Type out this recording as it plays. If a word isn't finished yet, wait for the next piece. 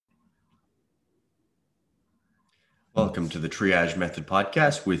Welcome to the Triage Method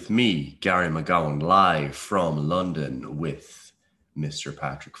podcast with me, Gary McGowan, live from London with Mr.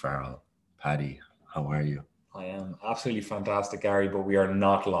 Patrick Farrell. Paddy, how are you? I am absolutely fantastic, Gary, but we are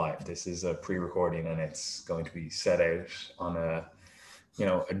not live. This is a pre-recording and it's going to be set out on a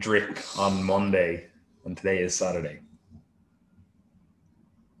drip on Monday, and today is Saturday.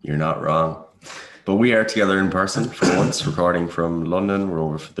 You're not wrong. But we are together in person for once, recording from London. We're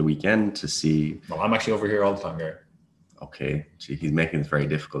over for the weekend to see... Well, I'm actually over here all the time, Gary. Okay, gee, he's making it very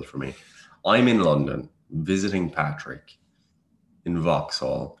difficult for me. I'm in London visiting Patrick in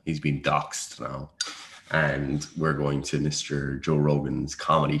Vauxhall. He's been doxxed now. And we're going to Mr. Joe Rogan's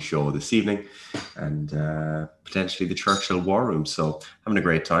comedy show this evening and potentially the Churchill War Room. So having a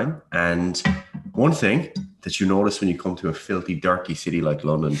great time. And one thing that you notice when you come to a filthy, dirty city like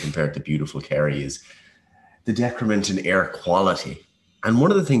London compared to beautiful Kerry is the decrement in air quality. And one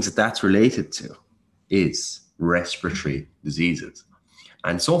of the things that that's related to is respiratory diseases.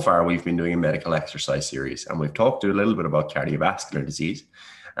 And so far, we've been doing a medical exercise series, and we've talked a little bit about cardiovascular disease.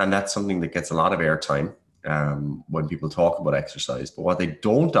 And that's something that gets a lot of airtime when people talk about exercise. But what they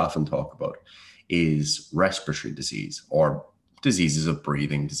don't often talk about is respiratory disease or diseases of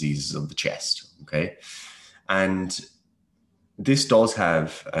breathing, diseases of the chest. Okay. And this does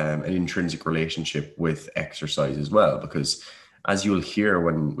have an intrinsic relationship with exercise as well, because as you'll hear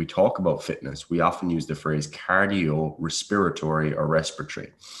when we talk about fitness, we often use the phrase cardio, respiratory, or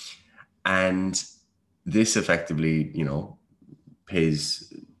respiratory. And this effectively,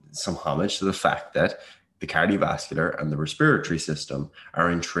 pays some homage to the fact that the cardiovascular and the respiratory system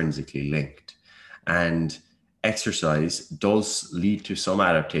are intrinsically linked. And exercise does lead to some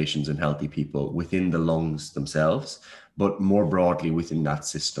adaptations in healthy people within the lungs themselves, but more broadly within that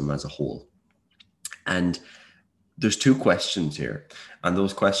system as a whole. And there's two questions here. And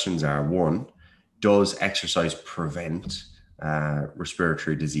those questions are, one, does exercise prevent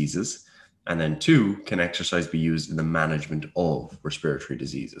respiratory diseases? And then two, can exercise be used in the management of respiratory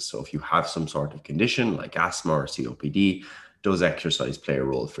diseases? So if you have some sort of condition like asthma or COPD, does exercise play a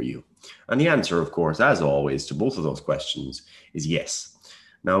role for you? And the answer, of course, as always, to both of those questions is yes.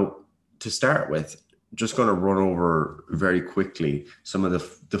 Now, to start with, just going to run over very quickly some of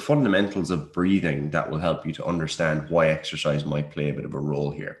the fundamentals of breathing that will help you to understand why exercise might play a bit of a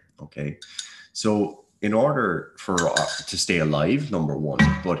role here. Okay. So in order for us to stay alive, number one,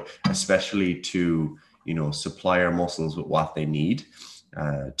 but especially to, supply our muscles with what they need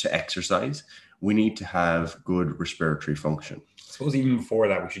to exercise, we need to have good respiratory function. I suppose even before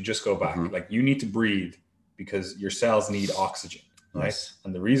that, we should just go back. Like, you need to breathe because your cells need oxygen. Right. Yes.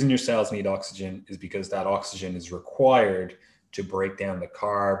 And the reason your cells need oxygen is because that oxygen is required to break down the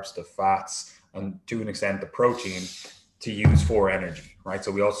carbs, the fats, and to an extent, the protein to use for energy. Right. So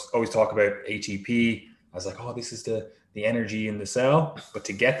we also always talk about ATP as like, oh, this is the energy in the cell. But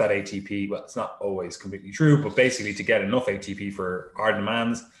to get that ATP, well, it's not always completely true, but basically to get enough ATP for our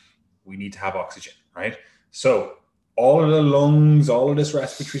demands, we need to have oxygen. Right. So all of the lungs, all of this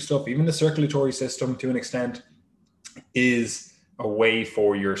respiratory stuff, even the circulatory system to an extent is a way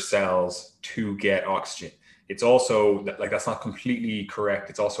for your cells to get oxygen. It's also that's not completely correct.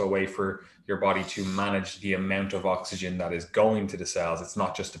 It's also a way for your body to manage the amount of oxygen that is going to the cells. It's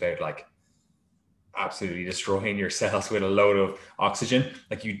not just about absolutely destroying your cells with a load of oxygen.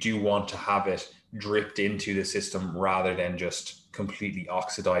 Like, you do want to have it dripped into the system rather than just completely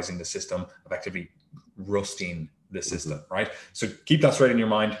oxidizing the system, effectively rusting the system, right? So keep that straight in your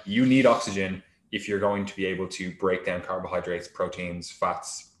mind. You need oxygen if you're going to be able to break down carbohydrates, proteins,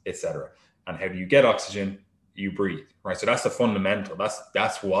 fats, etc. And how do you get oxygen? You breathe, right? So that's the fundamental.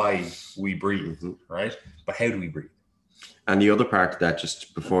 That's why we breathe, right? But how do we breathe? And the other part of that,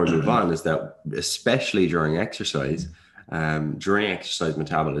 just before we move on, is that especially during exercise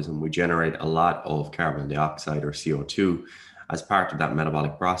metabolism, we generate a lot of carbon dioxide or CO2 as part of that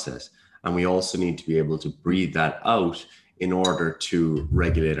metabolic process. And we also need to be able to breathe that out in order to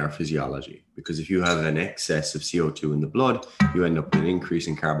regulate our physiology. Because if you have an excess of CO2 in the blood, you end up with an increase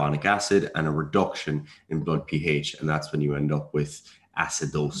in carbonic acid and a reduction in blood pH. And that's when you end up with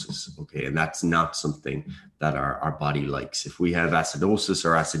acidosis. Okay. And that's not something that our body likes. If we have acidosis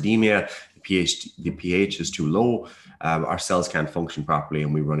or acidemia, the pH is too low, our cells can't function properly,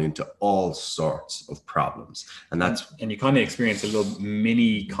 and we run into all sorts of problems. And you kind of experience a little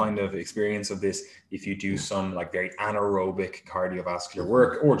mini kind of experience of this if you do some very anaerobic cardiovascular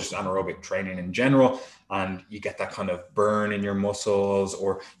work or just anaerobic training in general, and you get that kind of burn in your muscles,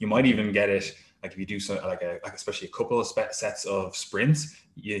 or you might even get it if you do some especially a couple of sets of sprints,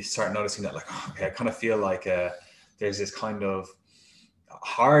 you start noticing that I kind of feel like there's this kind of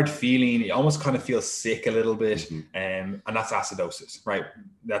hard feeling. You almost kind of feel sick a little bit, and that's acidosis, right?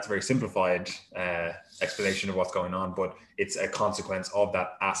 That's a very simplified explanation of what's going on, but it's a consequence of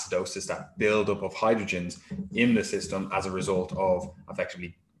that acidosis, that buildup of hydrogens in the system as a result of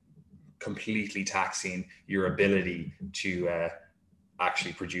effectively completely taxing your ability to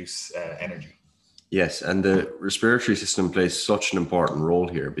actually produce energy. Yes, and the respiratory system plays such an important role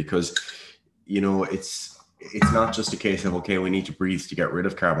here because, it's not just a case of, okay, we need to breathe to get rid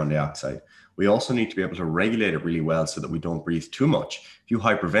of carbon dioxide. We also need to be able to regulate it really well so that we don't breathe too much. If you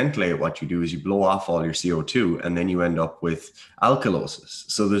hyperventilate, what you do is you blow off all your CO2 and then you end up with alkalosis.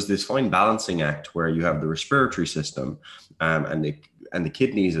 So there's this fine balancing act where you have the respiratory system and the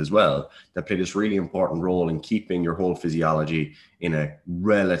kidneys as well that play this really important role in keeping your whole physiology in a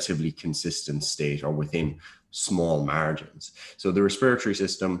relatively consistent state or within small margins. So the respiratory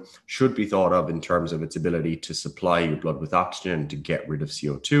system should be thought of in terms of its ability to supply your blood with oxygen to get rid of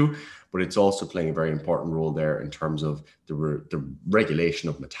CO2, but it's also playing a very important role there in terms of the regulation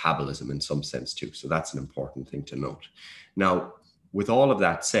of metabolism in some sense too. So that's an important thing to note. Now, with all of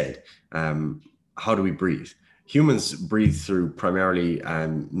that said, how do we breathe? Humans breathe through primarily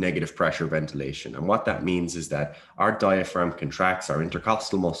negative pressure ventilation. And what that means is that our diaphragm contracts, our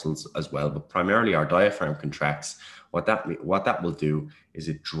intercostal muscles as well, but primarily our diaphragm contracts. What that will do is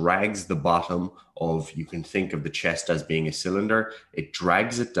it drags the bottom of, you can think of the chest as being a cylinder. It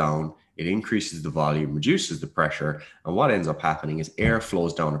drags it down, it increases the volume, reduces the pressure. And what ends up happening is air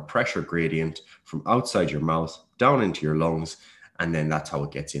flows down a pressure gradient from outside your mouth down into your lungs. And then that's how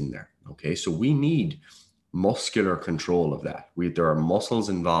it gets in there. Okay, so we need muscular control of that. There are muscles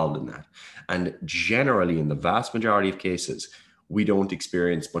involved in that. And generally, in the vast majority of cases, we don't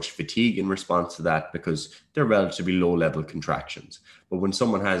experience much fatigue in response to that because they're relatively low level contractions. But when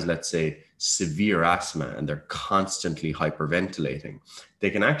someone has, let's say, severe asthma and they're constantly hyperventilating, they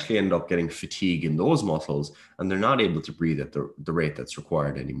can actually end up getting fatigue in those muscles and they're not able to breathe at the rate that's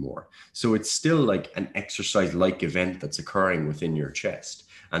required anymore. So it's still like an exercise-like event that's occurring within your chest.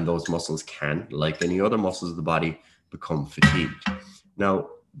 And those muscles can, like any other muscles of the body, become fatigued. Now,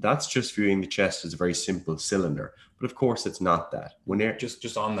 that's just viewing the chest as a very simple cylinder. But of course, it's not that. When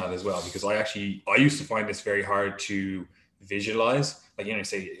just on that as well, because I used to find this very hard to visualize. Like,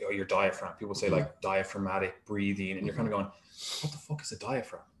 say, your diaphragm. People say like diaphragmatic breathing, and you're kind of going, what the fuck is a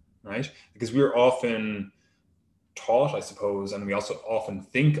diaphragm, right? Because we're often taught, I suppose, and we also often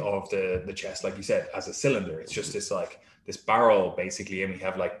think of the chest, like you said, as a cylinder. It's just this barrel basically, and we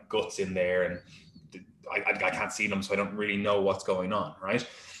have like guts in there, and I can't see them, so I don't really know what's going on, right?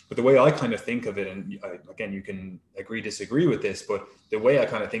 But the way I kind of think of it, and again, you can disagree with this, but the way I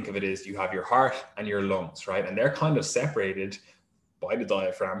kind of think of it is you have your heart and your lungs, right? And they're kind of separated by the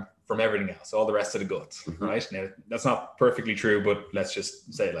diaphragm from everything else, all the rest of the guts, right? Now, that's not perfectly true, but let's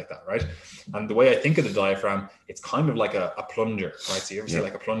just say it like that, right? And the way I think of the diaphragm, it's kind of like a plunger, right? So you ever see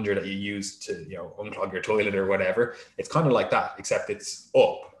like a plunger that you use to, unclog your toilet or whatever? It's kind of like that, except it's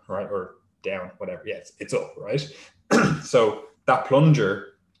up, right? Or down, whatever. Yeah, it's up, right? So that plunger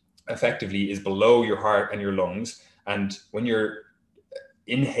effectively is below your heart and your lungs. And when you're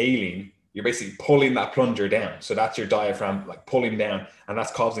inhaling, you're basically pulling that plunger down. So that's your diaphragm like pulling down, and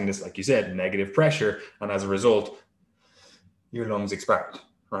that's causing this, like you said, negative pressure. And as a result, your lungs expand,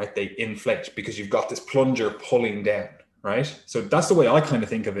 right? They inflate because you've got this plunger pulling down, right? So that's the way I kind of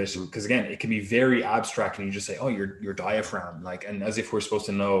think of it. Because again, it can be very abstract, and you just say, oh, your diaphragm, like, and as if we're supposed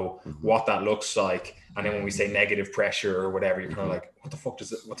to know what that looks like. And then when we say negative pressure or whatever, you're kind of like, what the fuck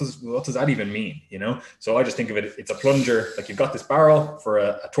what does that even mean? So I just think of it, it's a plunger. Like, you've got this barrel for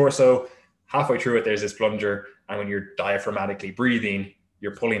a torso. Halfway through it, there's this plunger. And when you're diaphragmatically breathing,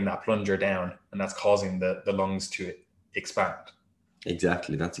 you're pulling that plunger down, and that's causing the lungs to expand.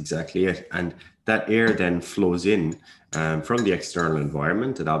 Exactly. That's exactly it. And that air then flows in from the external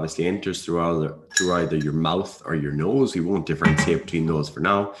environment. It obviously enters through either your mouth or your nose. We won't differentiate between those for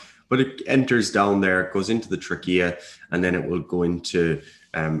now, but it enters down there, goes into the trachea, and then it will go into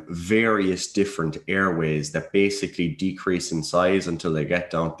various different airways that basically decrease in size until they get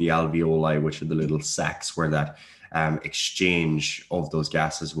down to the alveoli, which are the little sacs where that exchange of those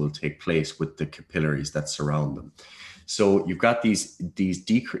gases will take place with the capillaries that surround them. So you've got these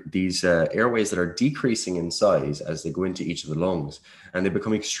airways that are decreasing in size as they go into each of the lungs, and they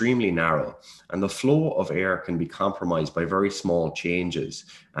become extremely narrow. And the flow of air can be compromised by very small changes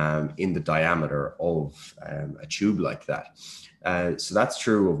in the diameter of a tube like that. So that's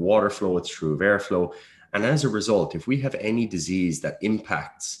true of water flow, it's true of airflow. And as a result, if we have any disease that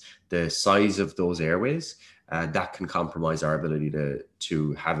impacts the size of those airways, that can compromise our ability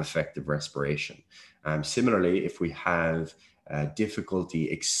to have effective respiration. Similarly, if we have difficulty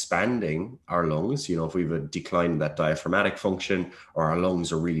expanding our lungs, if we have a decline in that diaphragmatic function, or our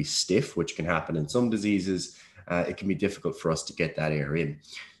lungs are really stiff, which can happen in some diseases, it can be difficult for us to get that air in.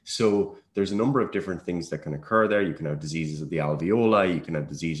 So there's a number of different things that can occur there. You can have diseases of the alveoli, you can have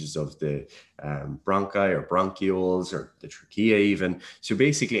diseases of the bronchi or bronchioles or the trachea even. So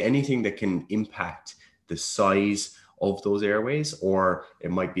basically anything that can impact the size of those airways, or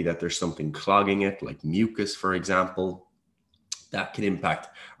it might be that there's something clogging it, like mucus, for example, that can impact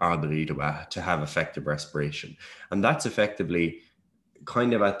our ability to have effective respiration. And that's effectively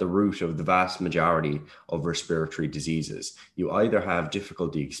kind of at the root of the vast majority of respiratory diseases. You either have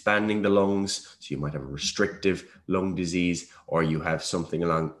difficulty expanding the lungs, so you might have a restrictive lung disease, or you have something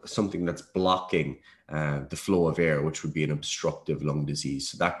that's blocking the flow of air, which would be an obstructive lung disease.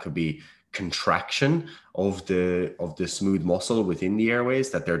 So that could be contraction of the smooth muscle within the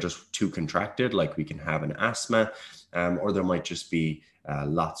airways, that they're just too contracted, like we can have an asthma, or there might just be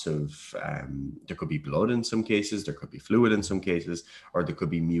lots of, there could be blood in some cases, there could be fluid in some cases, or there could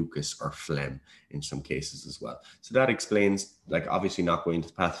be mucus or phlegm in some cases as well. So that explains, like, obviously not going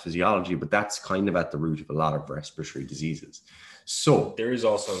into pathophysiology, but that's kind of at the root of a lot of respiratory diseases. So there is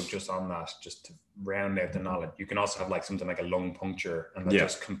also, just on that, just to round out the knowledge, you can also have like something like a lung puncture, and that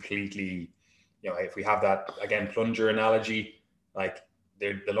just completely, if we have that, again, plunger analogy, like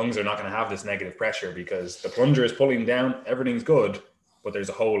the lungs are not going to have this negative pressure because the plunger is pulling down, everything's good, but there's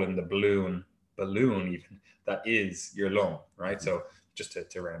a hole in the balloon even, that is your lung, right? So just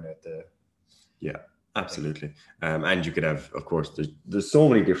to round out the... Yeah, absolutely. And you could have, of course, there's so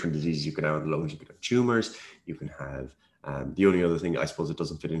many different diseases you can have in the lungs. You could have tumors, you can have, the only other thing, I suppose it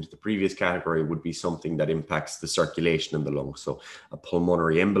doesn't fit into the previous category, would be something that impacts the circulation in the lungs. So a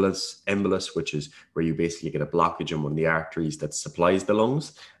pulmonary embolus, which is where you basically get a blockage in one of the arteries that supplies the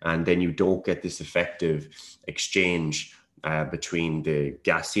lungs, and then you don't get this effective exchange between the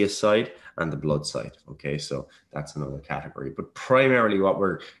gaseous side and the blood side. Okay, so that's another category. But primarily what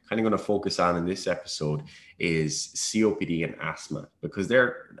we're kind of going to focus on in this episode is COPD and asthma, because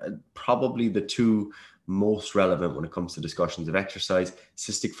they're probably the two most relevant when it comes to discussions of exercise.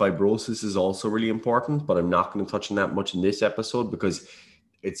 Cystic fibrosis is also really important, but I'm not going to touch on that much in this episode because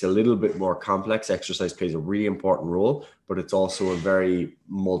it's a little bit more complex. Exercise plays a really important role, but it's also a very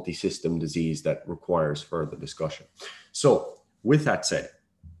multi-system disease that requires further discussion. So with that said,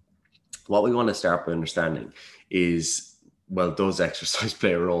 what we want to start by understanding is, well, does exercise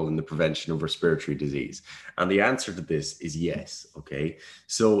play a role in the prevention of respiratory disease? And the answer to this is yes. Okay.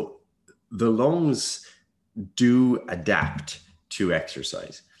 So the lungs do adapt to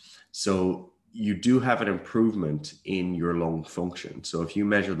exercise. So you do have an improvement in your lung function. So if you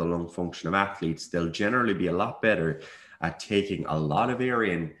measure the lung function of athletes, they'll generally be a lot better at taking a lot of air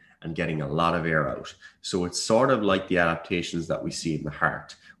in and getting a lot of air out. So it's sort of like the adaptations that we see in the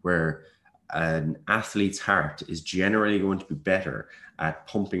heart, where an athlete's heart is generally going to be better at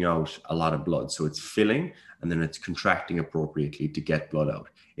pumping out a lot of blood. So it's filling and then it's contracting appropriately to get blood out.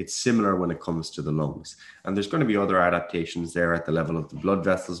 It's similar when it comes to the lungs. And there's going to be other adaptations there at the level of the blood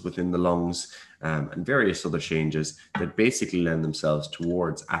vessels within the lungs, and various other changes that basically lend themselves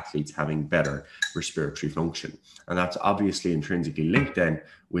towards athletes having better respiratory function. And that's obviously intrinsically linked then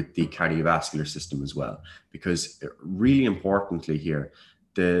with the cardiovascular system as well, because really importantly here,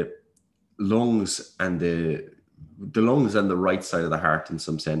 the lungs and the right side of the heart in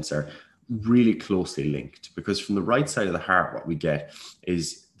some sense are really closely linked, because from the right side of the heart, what we get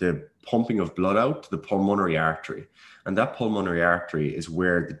is the pumping of blood out to the pulmonary artery. And that pulmonary artery is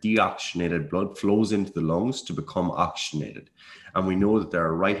where the deoxygenated blood flows into the lungs to become oxygenated. And we know that there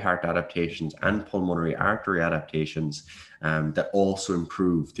are right heart adaptations and pulmonary artery adaptations that also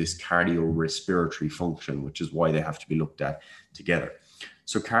improve this cardiorespiratory function, which is why they have to be looked at together.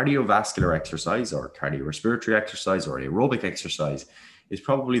 So cardiovascular exercise or cardiorespiratory exercise or aerobic exercise is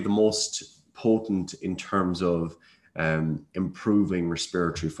probably the most potent in terms of improving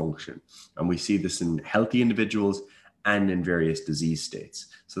respiratory function. And we see this in healthy individuals and in various disease states.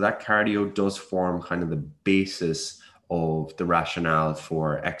 So that cardio does form kind of the basis of the rationale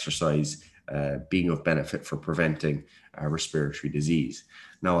for exercise being of benefit for preventing respiratory disease.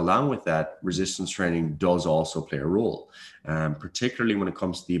 Now, along with that, resistance training does also play a role, particularly when it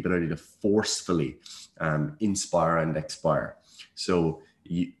comes to the ability to forcefully inspire and expire. So,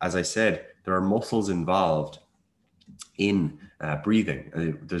 as I said, there are muscles involved in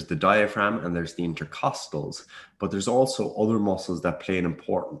breathing. There's the diaphragm and there's the intercostals, but there's also other muscles that play an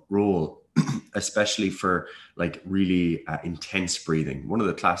important role, especially for like really intense breathing. One of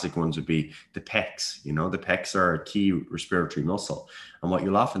the classic ones would be the pecs. The pecs are a key respiratory muscle. And what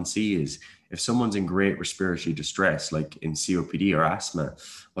you'll often see is if someone's in great respiratory distress, like in COPD or asthma,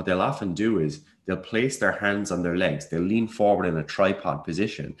 what they'll often do is they'll place their hands on their legs, they'll lean forward in a tripod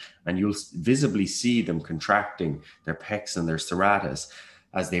position, and you'll visibly see them contracting their pecs and their serratus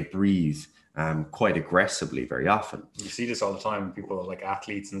as they breathe quite aggressively very often. You see this all the time, people like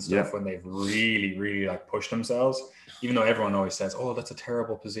athletes and stuff, when they've really, really like pushed themselves, even though everyone always says, oh, that's a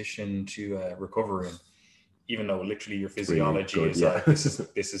terrible position to recover in. Even though literally your physiology really good, like, this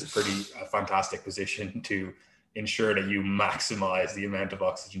is pretty a fantastic position to ensure that you maximize the amount of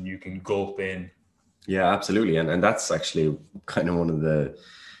oxygen you can gulp in. Yeah, absolutely. And that's actually kind of one of the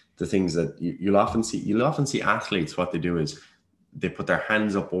things that you'll often see athletes, what they do is they put their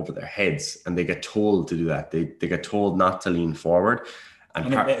hands up over their heads and they get told to do that. They get told not to lean forward.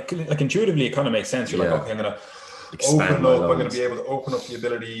 And like intuitively, it kind of makes sense. You're like, okay, I'm going to open up. I'm going to be able to open up the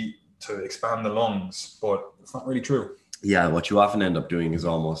ability to expand the lungs, but it's not really true. Yeah, what you often end up doing is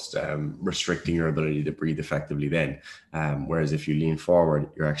almost restricting your ability to breathe effectively then. Whereas if you lean forward,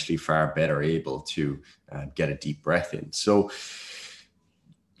 you're actually far better able to get a deep breath in. So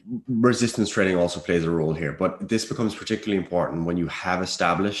resistance training also plays a role here, but this becomes particularly important when you have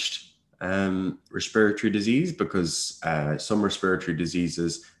established respiratory disease, because some respiratory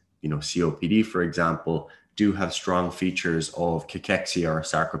diseases, COPD, for example, do have strong features of cachexia or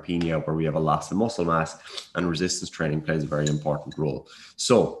sarcopenia, where we have a loss of muscle mass, and resistance training plays a very important role.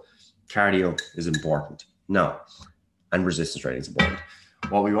 So cardio is important now, and resistance training is important.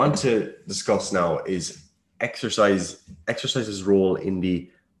 What we want to discuss now is exercise's role in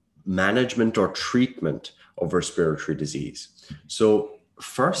the management or treatment of respiratory disease. So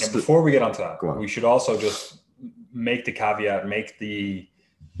first, before we get onto that, we should also just make the caveat, make the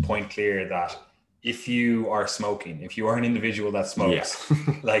point clear that if you are smoking, if you are an individual that smokes,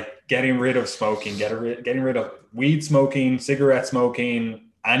 like getting rid of smoking, getting rid of weed smoking, cigarette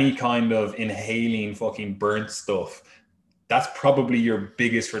smoking, any kind of inhaling fucking burnt stuff, that's probably your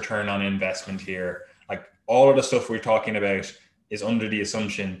biggest return on investment here. Like all of the stuff we're talking about is under the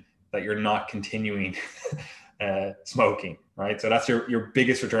assumption that you're not continuing smoking, right? So that's your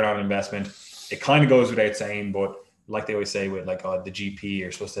biggest return on investment. It kind of goes without saying, but like they always say with like the GP,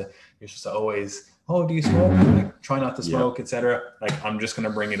 you're supposed to always, oh, do you smoke? Like, try not to smoke, etc. Like I'm just going to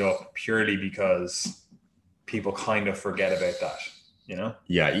bring it up purely because people kind of forget about that,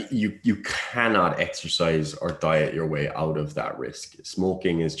 Yeah, you cannot exercise or diet your way out of that risk.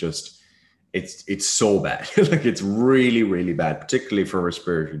 Smoking is just, it's so bad. Like it's really, really bad, particularly for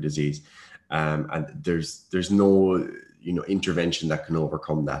respiratory disease. And there's no intervention that can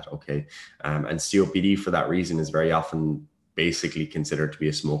overcome that. Okay. And COPD for that reason is very often basically considered to be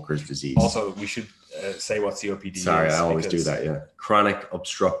a smoker's disease. Also, we should say what COPD is. Sorry, I always do that. Yeah. Chronic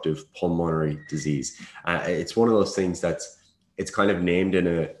obstructive pulmonary disease. It's one of those things it's kind of named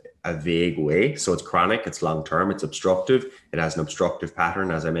in a vague way. So it's chronic, it's long-term, it's obstructive. It has an obstructive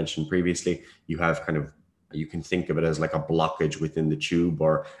pattern. As I mentioned previously, you can think of it as like a blockage within the tube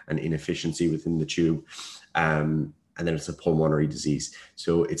or an inefficiency within the tube. And then it's a pulmonary disease.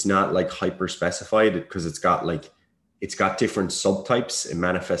 So it's not like hyper specified because it's got different subtypes. It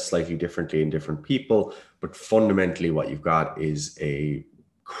manifests slightly differently in different people, but fundamentally what you've got is a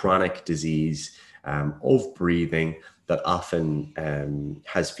chronic disease of breathing that often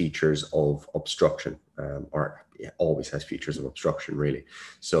has features of obstruction, always has features of obstruction, really.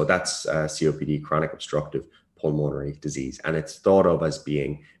 So that's COPD, chronic obstructive pulmonary disease. And it's thought of as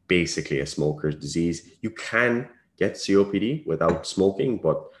being basically a smoker's disease. You can get COPD without smoking,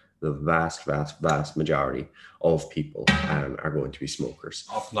 but the vast, vast, vast majority of people are going to be smokers.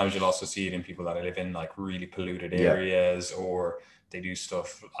 Oftentimes you'll also see it in people that live in like really polluted areas, or they do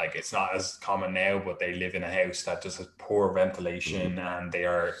stuff like, it's not as common now, but they live in a house that just has poor ventilation and they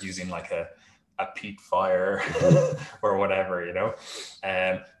are using like a peat fire or whatever,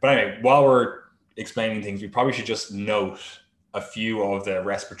 But anyway, while we're explaining things, we probably should just note a few of the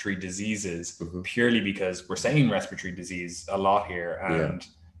respiratory diseases, purely because we're saying respiratory disease a lot here and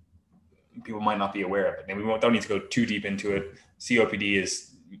people might not be aware of it. And we don't need to go too deep into it. COPD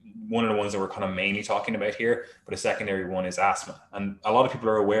is one of the ones that we're kind of mainly talking about here, but a secondary one is asthma. And a lot of people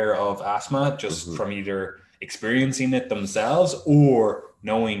are aware of asthma just from either experiencing it themselves or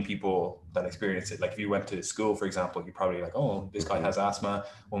knowing people that experience it. Like if you went to school, for example, you're probably like, oh, this guy has asthma.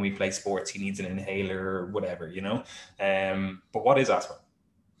 When we play sports, he needs an inhaler or whatever, But what is asthma?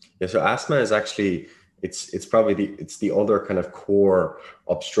 Yeah, so asthma is actually, it's probably the other kind of core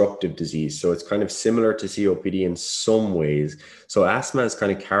obstructive disease. So it's kind of similar to COPD in some ways. So asthma is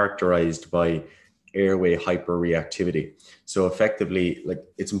kind of characterized by airway hyperreactivity. So effectively, like,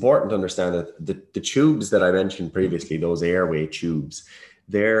 it's important to understand that the tubes that I mentioned previously, those airway tubes,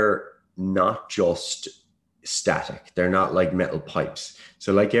 they're not just static. They're not like metal pipes.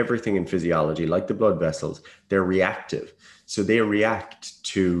 So like everything in physiology, like the blood vessels, they're reactive. So they react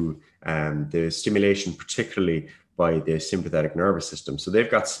to the stimulation, particularly by the sympathetic nervous system. So they've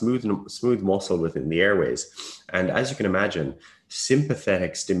got smooth muscle within the airways. And as you can imagine,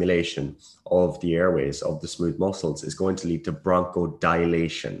 sympathetic stimulation of the airways, of the smooth muscles, is going to lead to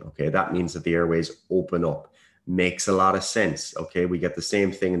bronchodilation. Okay, that means that the airways open up. Makes a lot of sense. Okay, we get the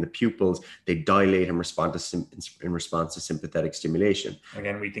same thing in the pupils. They dilate in response to sympathetic stimulation.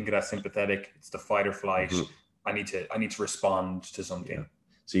 Again, we think of that sympathetic. It's the fight or flight. Mm-hmm. I need to respond to something. Yeah.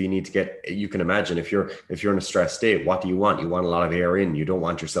 So you need to get, you can imagine if you're in a stressed state, what do you want? You want a lot of air in. You don't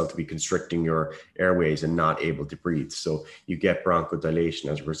want yourself to be constricting your airways and not able to breathe. So you get bronchodilation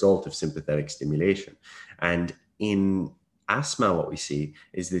as a result of sympathetic stimulation. And in asthma, what we see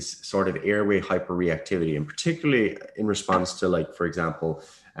is this sort of airway hyperreactivity, and particularly in response to, like, for example,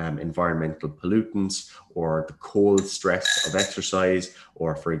 environmental pollutants or the cold stress of exercise,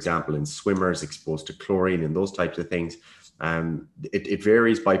 or, for example, in swimmers exposed to chlorine and those types of things. It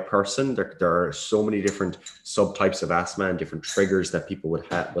varies by person. There are so many different subtypes of asthma and different triggers that people will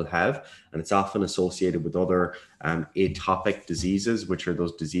have, and it's often associated with other atopic diseases, which are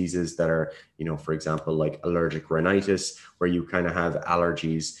those diseases that are, for example, like allergic rhinitis, where you kind of have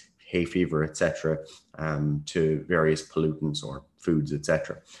allergies, hay fever, etc., to various pollutants or foods,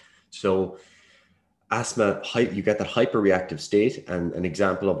 etc. So asthma, you get that hyperreactive state, and an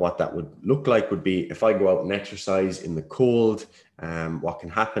example of what that would look like would be if I go out and exercise in the cold. What can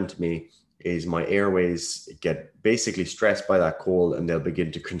happen to me is my airways get basically stressed by that cold, and they'll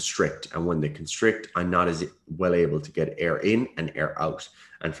begin to constrict. And when they constrict, I'm not as well able to get air in and air out.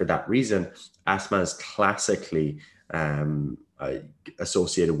 And for that reason, asthma is classically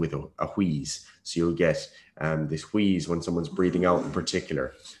associated with a wheeze. So you'll get this wheeze when someone's breathing out in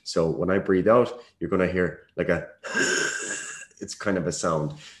particular. So when I breathe out, you're going to hear like it's kind of a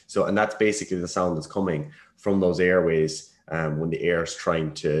sound. So, and that's basically the sound that's coming from those airways when the air is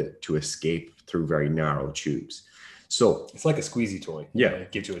trying to escape through very narrow tubes. So it's like a squeezy toy. Yeah.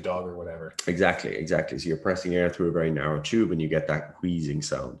 Give to a dog or whatever. Exactly. So you're pressing air through a very narrow tube, and you get that wheezing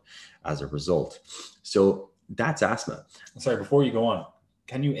sound as a result. So that's asthma. Sorry, before you go on,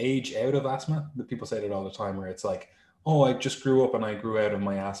 can you age out of asthma? The people say that all the time, where it's like, oh, I just grew up and I grew out of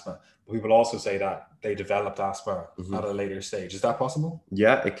my asthma. But people also say that they developed asthma at a later stage. Is that possible?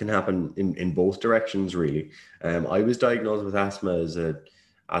 Yeah, it can happen in both directions, really. I was diagnosed with asthma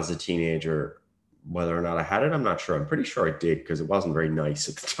as a teenager. Whether or not I had it, I'm not sure. I'm pretty sure I did, because it wasn't very nice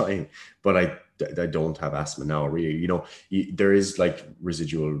at the time. But I don't have asthma now, really. There is like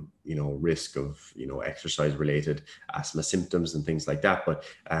residual, risk of, exercise related asthma symptoms and things like that. But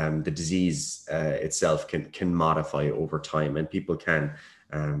the disease itself can modify over time, and people can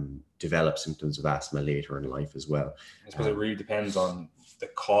develop symptoms of asthma later in life as well. I suppose it really depends on the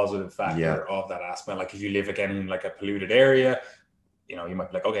causative factor of that asthma. Like if you live again in like a polluted area, you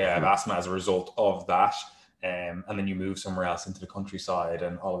might be like, okay, I have asthma as a result of that. And then you move somewhere else into the countryside,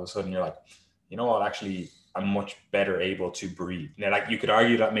 and all of a sudden you're like, you know what, actually, I'm much better able to breathe. Now, like, you could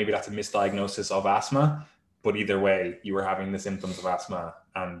argue that maybe that's a misdiagnosis of asthma, but either way, you were having the symptoms of asthma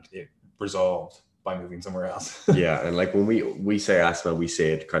and it resolved by moving somewhere else. Yeah. And like when we say asthma, we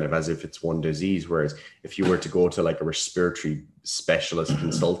say it kind of as if it's one disease. Whereas if you were to go to like a respiratory specialist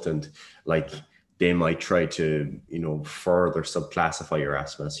consultant, like they might try to, further subclassify your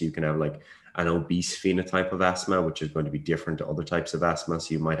asthma. So you can have like an obese phenotype of asthma, which is going to be different to other types of asthma.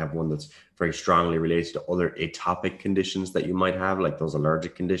 So you might have one that's very strongly related to other atopic conditions that you might have, like those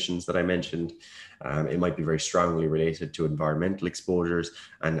allergic conditions that I mentioned. It might be very strongly related to environmental exposures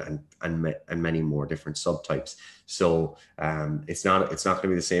and many more different subtypes. So it's not going to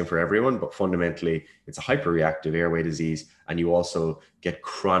be the same for everyone, but fundamentally it's a hyperreactive airway disease, and you also get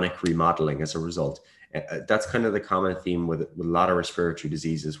chronic remodeling as a result. That's kind of the common theme with a lot of respiratory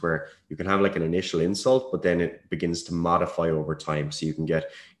diseases, where you can have like an initial insult, but then it begins to modify over time. So you can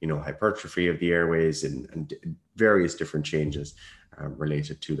get, hypertrophy of the airways and various different changes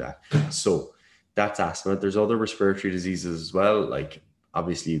related to that. So that's asthma. There's other respiratory diseases as well. Like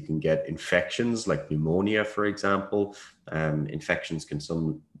obviously you can get infections like pneumonia, for example. Infections can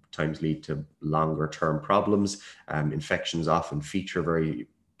sometimes lead to longer term problems. Infections often feature very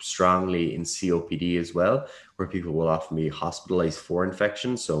strongly in COPD as well, where people will often be hospitalized for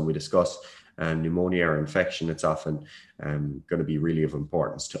infections. So when we discuss pneumonia or infection, it's often going to be really of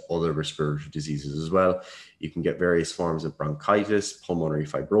importance to other respiratory diseases as well. You can get various forms of bronchitis, pulmonary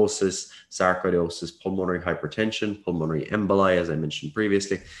fibrosis, sarcoidosis, pulmonary hypertension, pulmonary emboli, as I mentioned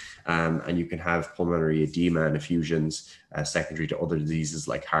previously, and you can have pulmonary edema and effusions secondary to other diseases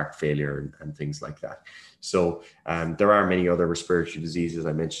like heart failure and things like that. So there are many other respiratory diseases.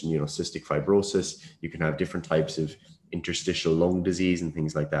 I mentioned, cystic fibrosis. You can have different types of interstitial lung disease and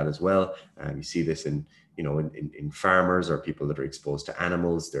things like that as well. You see this in farmers or people that are exposed to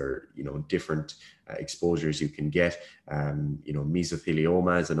animals. There are, different exposures you can get.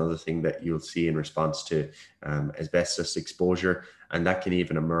 Mesothelioma is another thing that you'll see in response to asbestos exposure. And that can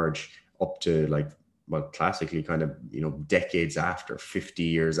even emerge up to classically kind of, decades after, 50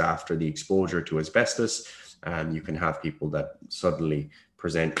 years after the exposure to asbestos. You can have people that suddenly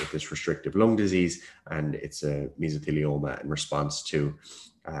present with this restrictive lung disease, and it's a mesothelioma in response to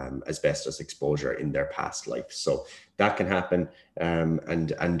asbestos exposure in their past life. So that can happen.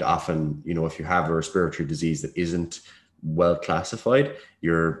 And often, if you have a respiratory disease that isn't well classified,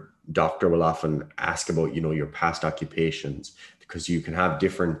 your doctor will often ask about, your past occupations, because you can have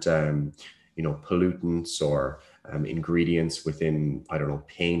different, pollutants or ingredients within,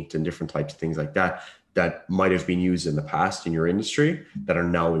 paint and different types of things like that might have been used in the past in your industry that are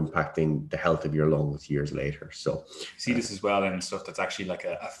now impacting the health of your lungs years later. So see this as well in stuff that's actually like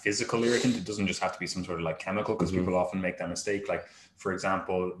a physical irritant. It doesn't just have to be some sort of like chemical, because people often make that mistake. Like, for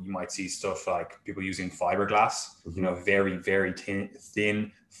example, you might see stuff like people using fiberglass, very, very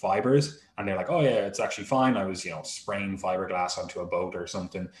thin fibers. And they're like, oh yeah, it's actually fine. I was, spraying fiberglass onto a boat or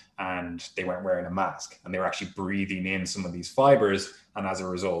something, and they weren't wearing a mask, and they were actually breathing in some of these fibers. And as a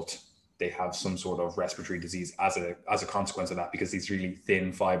result, they have some sort of respiratory disease as a consequence of that, because these really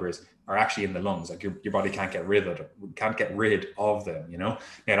thin fibers are actually in the lungs. Like your body can't get rid of them, Now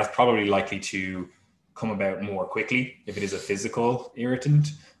that's probably likely to come about more quickly if it is a physical irritant,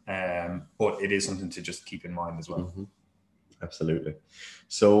 but it is something to just keep in mind as well. Mm-hmm. Absolutely.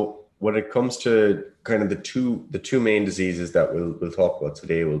 So when it comes to kind of the two main diseases that we'll talk about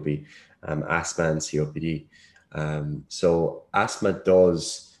today will be asthma and COPD. So asthma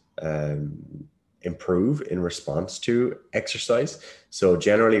does improve in response to exercise. So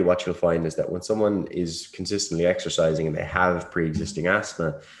generally what you'll find is that when someone is consistently exercising and they have pre-existing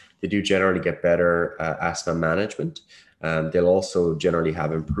asthma, they do generally get better asthma management. They'll also generally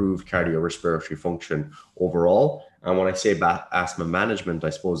have improved cardiorespiratory function overall. And when I say asthma management,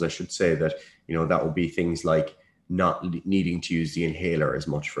 I suppose I should say that, that would be things like not needing to use the inhaler as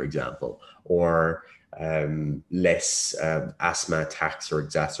much, for example, or less asthma attacks or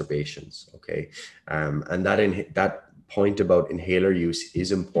exacerbations. Okay. And that point about inhaler use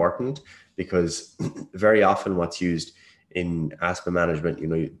is important, because very often what's used in asthma management,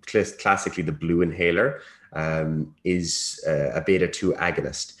 classically the blue inhaler is a beta-2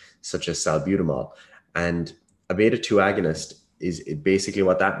 agonist, such as salbutamol. And a beta-2 agonist is basically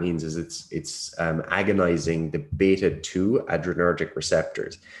what that means is it's agonizing the beta-2 adrenergic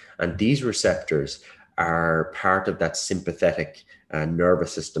receptors. And these receptors are part of that sympathetic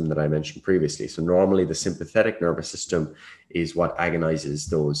nervous system that I mentioned previously. So normally the sympathetic nervous system is what agonizes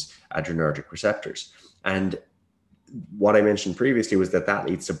those adrenergic receptors. And what I mentioned previously was that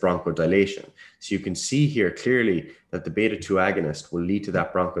leads to bronchodilation. So you can see here clearly that the beta-2 agonist will lead to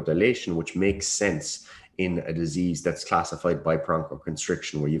that bronchodilation, which makes sense in a disease that's classified by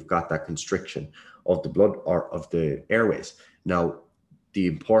bronchoconstriction, where you've got that constriction of the blood or of the airways. Now, the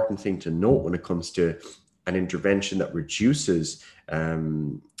important thing to note when it comes to an intervention that reduces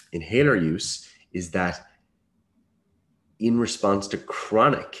inhaler use is that in response to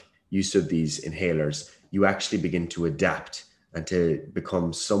chronic use of these inhalers, you actually begin to adapt and to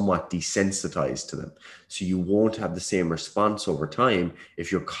become somewhat desensitized to them. So you won't have the same response over time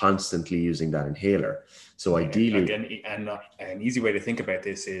if you're constantly using that inhaler. So ideally... An easy way to think about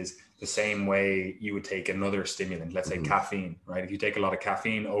this is the same way you would take another stimulant, let's say caffeine, right? If you take a lot of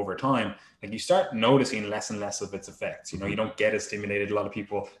caffeine over time, like you start noticing less and less of its effects. You don't get as stimulated. A lot of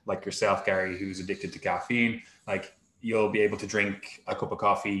people like yourself, Gary, who's addicted to caffeine, like you'll be able to drink a cup of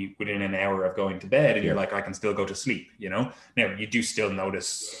coffee within an hour of going to bed, and you're like, I can still go to sleep, Now, you do still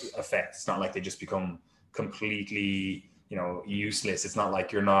notice effects. It's not like they just become completely, useless. It's not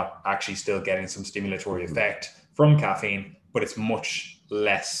like you're not actually still getting some stimulatory effect from caffeine, but it's much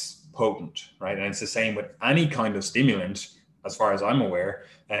less potent, right? And it's the same with any kind of stimulant, as far as I'm aware.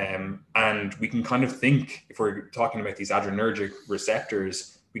 And we can kind of think, if we're talking about these adrenergic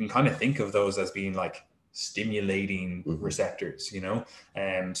receptors, we can kind of think of those as being like stimulating receptors,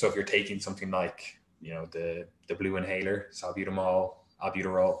 so if you're taking something like the blue inhaler, salbutamol,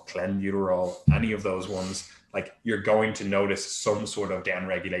 albuterol, clenbuterol, any of those ones, like you're going to notice some sort of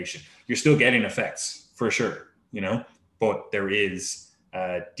downregulation. You're still getting effects for sure, but there is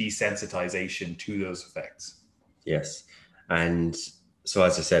desensitization to those effects. Yes. And so,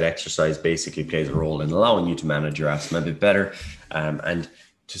 as I said, exercise basically plays a role in allowing you to manage your asthma a bit better. And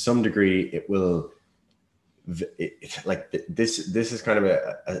to some degree, it will, this is kind of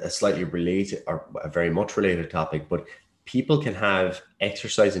a slightly related or a very much related topic, but people can have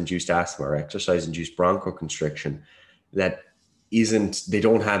exercise-induced asthma or exercise-induced bronchoconstriction they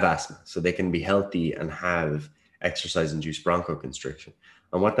don't have asthma. So they can be healthy and have exercise-induced bronchoconstriction.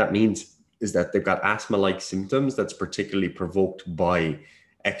 And what that means is that they've got asthma-like symptoms that's particularly provoked by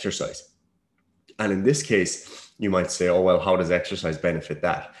exercise. And in this case, you might say, oh, well, how does exercise benefit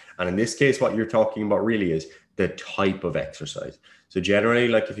that? And in this case, what you're talking about really is the type of exercise. So generally,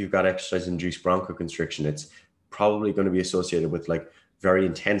 like if you've got exercise-induced bronchoconstriction, it's probably going to be associated with like very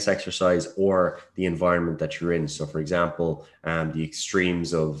intense exercise or the environment that you're in. So for example, the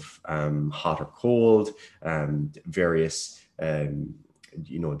extremes of hot or cold, various,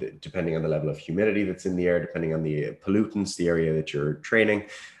 depending on the level of humidity that's in the air, depending on the pollutants, the area that you're training,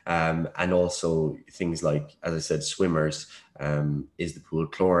 and also things like, as I said, swimmers, is the pool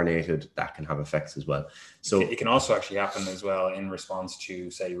chlorinated? That can have effects as well. So it can also actually happen as well in response to,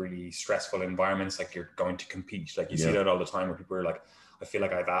 say, really stressful environments, like you're going to compete. Like you see that all the time where people are like, I feel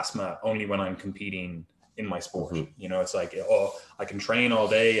like I have asthma only when I'm competing in my sport. It's like, oh, I can train all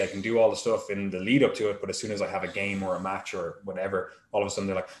day, I can do all the stuff in the lead up to it, but as soon as I have a game or a match or whatever, all of a sudden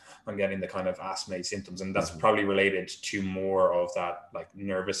they're like, I'm getting the kind of asthma symptoms. And that's probably related to more of that like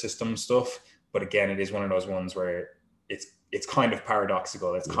nervous system stuff. But again, it is one of those ones where it's kind of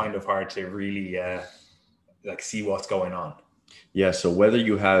paradoxical. It's kind of hard to really see what's going on. Yeah. So whether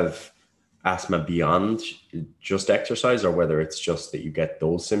you have asthma beyond just exercise or whether it's just that you get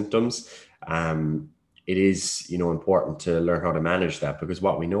those symptoms, it is, important to learn how to manage that, because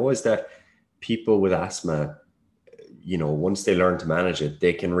what we know is that people with asthma, once they learn to manage it,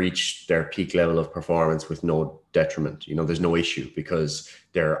 they can reach their peak level of performance with no detriment. There's no issue because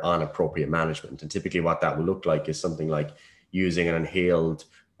they're on appropriate management. And typically what that will look like is something like using an inhaled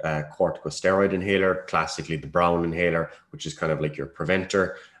corticosteroid inhaler, classically the brown inhaler, which is kind of like your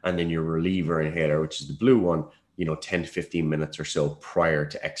preventer, and then your reliever inhaler, which is the blue one, 10 to 15 minutes or so prior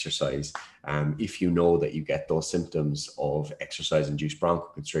to exercise. If you know that you get those symptoms of exercise-induced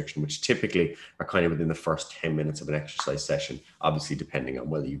bronchoconstriction, which typically are kind of within the first 10 minutes of an exercise session, obviously depending on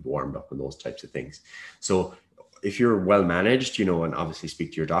whether you've warmed up and those types of things. So if you're well managed, and obviously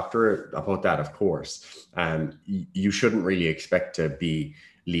speak to your doctor about that, of course, you shouldn't really expect to be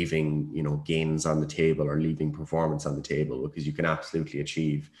leaving, gains on the table or leaving performance on the table, because you can absolutely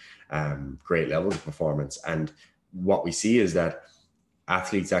achieve great levels of performance. And what we see is that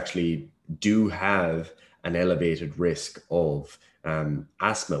athletes actually do have an elevated risk of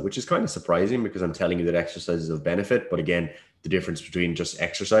asthma, which is kind of surprising because I'm telling you that exercise is of benefit. But again, the difference between just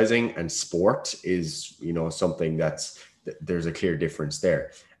exercising and sport is, something there's a clear difference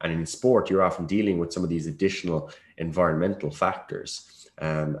there. And in sport, you're often dealing with some of these additional environmental factors.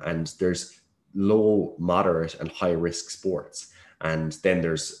 And there's low, moderate, and high risk sports. And then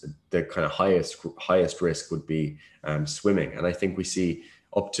there's the kind of highest risk would be swimming. And I think we see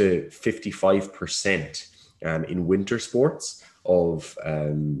up to 55% in winter sports of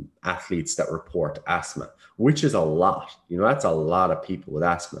athletes that report asthma, which is a lot. That's a lot of people with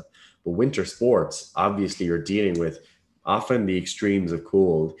asthma. But winter sports, obviously you're dealing with often the extremes of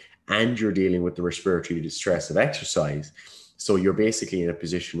cold, and you're dealing with the respiratory distress of exercise. So you're basically in a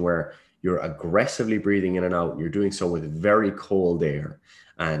position where you're aggressively breathing in and out. You're doing so with very cold air,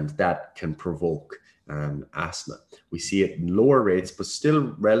 and that can provoke asthma. We see it in lower rates, but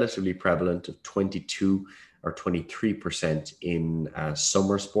still relatively prevalent, of 22 or 23% in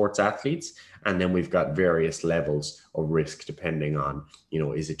summer sports athletes. And then we've got various levels of risk depending on,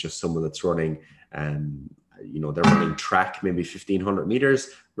 is it just someone that's running, they're running track, maybe 1,500 meters,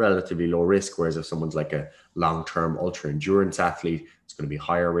 relatively low risk. Whereas if someone's like a long-term ultra endurance athlete, it's going to be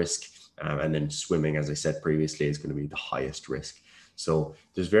higher risk. And then swimming, as I said previously, is going to be the highest risk. So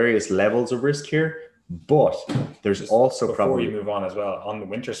there's various levels of risk here, but there's just also before probably... you move on as well, on the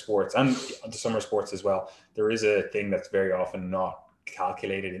winter sports and the summer sports as well, there is a thing that's very often not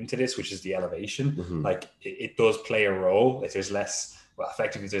calculated into this, which is the elevation. Like it does play a role. If there's less,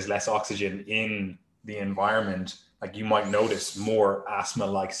 effectively there's less oxygen in the environment, like you might notice more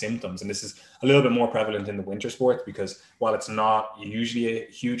asthma-like symptoms. And this is a little bit more prevalent in the winter sports, because while it's not usually a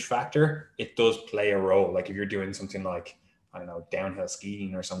huge factor, it does play a role. Like if you're doing something like I don't know, downhill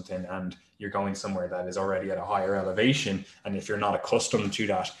skiing or something, and you're going somewhere that is already at a higher elevation. And if you're not accustomed to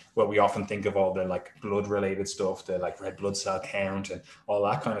that, well, we often think of all the like blood related stuff, the like red blood cell count and all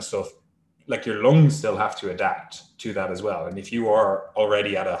that kind of stuff. Like your lungs still have to adapt to that as well. And if you are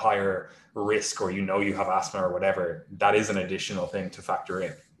already at a higher risk, or you know you have asthma or whatever, that is an additional thing to factor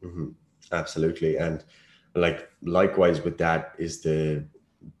in. Mm-hmm. Absolutely. And like likewise with that is the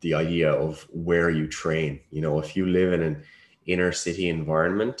idea of where you train. You know, if you live in an inner city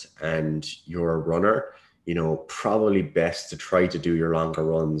environment and you're a runner, you know, probably best to try to do your longer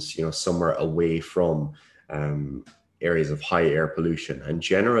runs, you know, somewhere away from areas of high air pollution. And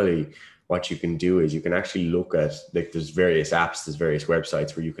generally what you can do is you can actually look at, like, there's various apps, there's various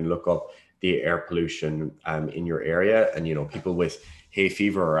websites where you can look up the air pollution in your area. And, you know, people with hay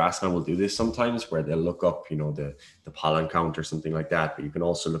fever or asthma will do this sometimes, where they'll look up, you know, the pollen count or something like that. But you can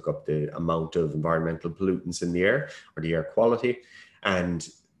also look up the amount of environmental pollutants in the air, or the air quality. And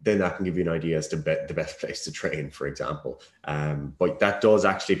then that can give you an idea as to the best place to train, for example. But that does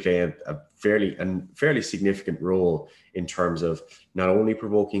actually play a fairly significant role in terms of not only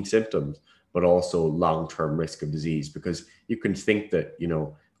provoking symptoms, but also long-term risk of disease. Because you can think that, you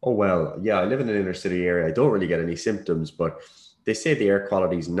know, oh, well, yeah, I live in an inner city area, I don't really get any symptoms, but they say the air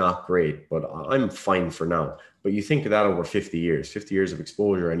quality is not great, but I'm fine for now. But you think of that over 50 years of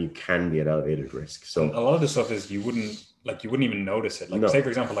exposure, and you can be at elevated risk. So a lot of the stuff is you wouldn't even notice it. Like, say, for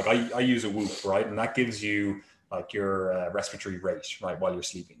example, like I use a Whoop, right? And that gives you like your respiratory rate, right, while you're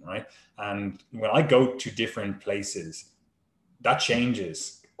sleeping, right? And when I go to different places, that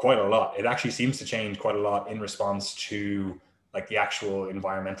changes quite a lot. It actually seems to change quite a lot in response to like the actual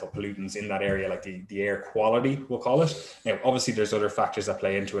environmental pollutants in that area, like the air quality, we'll call it. Now, obviously there's other factors that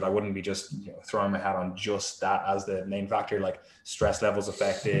play into it. I wouldn't be just, you know, throwing my hat on just that as the main factor. Like stress levels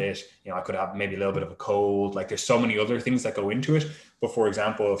affect it. You know, I could have maybe a little bit of a cold. Like there's so many other things that go into it. But for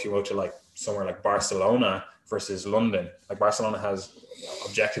example, if you go to like somewhere like Barcelona versus London, like Barcelona has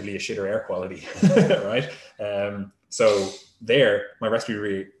objectively a shitter air quality, right? So there, my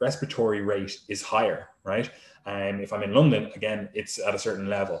respiratory rate is higher, right? And if I'm in London, again, it's at a certain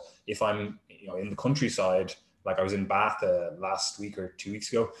level. If I'm, you know, in the countryside, like I was in Bath last week or 2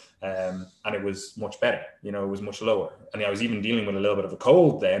 weeks ago, and it was much better. You know, it was much lower. And I was even dealing with a little bit of a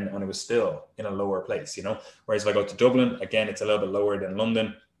cold then, and it was still in a lower place, you know. Whereas if I go to Dublin, again, it's a little bit lower than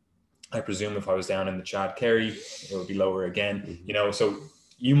London. I presume if I was down in the Chad Kerry, it would be lower again, you know. So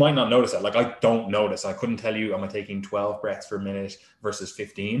you might not notice that. Like I don't notice. I couldn't tell you, am I taking 12 breaths per minute versus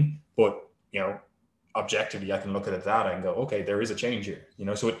 15? But, you know, objectively, I can look at the data and go, okay, there is a change here, you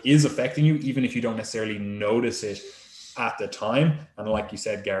know. So it is affecting you, even if you don't necessarily notice it at the time. And like you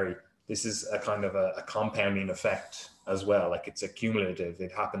said, Gary, this is a kind of a compounding effect as well. Like it's accumulative.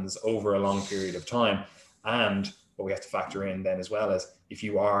 It happens over a long period of time. And what we have to factor in then as well is if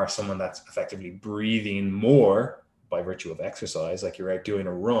you are someone that's effectively breathing more by virtue of exercise, like you're out doing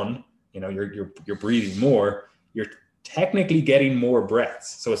a run, you know, you're breathing more, you're technically getting more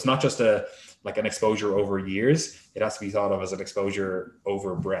breaths. So it's not just like an exposure over years. It has to be thought of as an exposure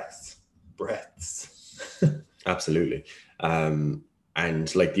over breaths. Absolutely.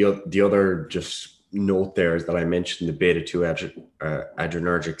 And like the other just note there is that I mentioned the beta-2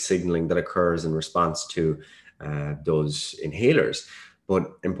 adrenergic signaling that occurs in response to those inhalers.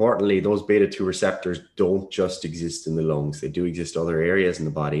 But importantly, those beta-2 receptors don't just exist in the lungs. They do exist in other areas in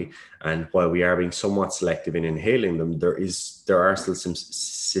the body. And while we are being somewhat selective in inhaling them, there are still some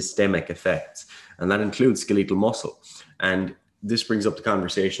systemic effects, and that includes skeletal muscle. And this brings up the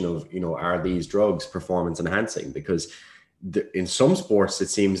conversation of, you know, are these drugs performance enhancing? Because in some sports, it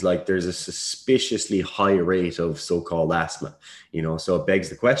seems like there's a suspiciously high rate of so-called asthma, you know, so it begs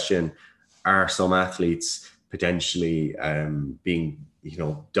the question, are some athletes potentially being, you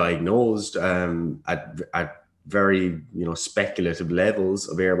know, diagnosed at very, you know, speculative levels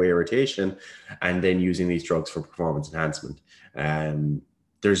of airway irritation, and then using these drugs for performance enhancement?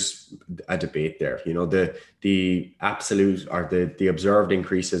 There's a debate there. You know, the absolute or the observed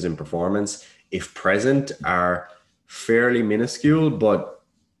increases in performance, if present, are fairly minuscule, but,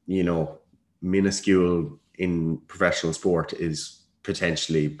 you know, minuscule in professional sport is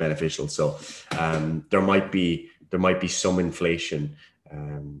potentially beneficial. So there might be some inflation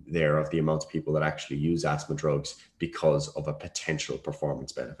there of the amount of people that actually use asthma drugs because of a potential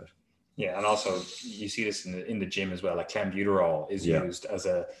performance benefit. Yeah, and also you see this in the gym as well. Like clenbuterol is used as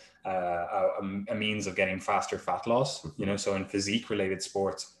a means of getting faster fat loss. You know, so in physique related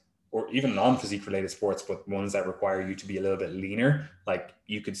sports, or even non-physique related sports, but ones that require you to be a little bit leaner, like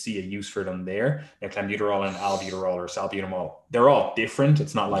you could see a use for them there. Now, clenbuterol and albuterol or salbutamol, they're all different.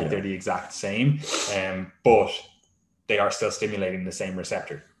 It's not like they're the exact same, but they are still stimulating the same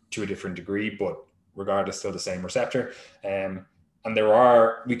receptor to a different degree, but regardless, still the same receptor. And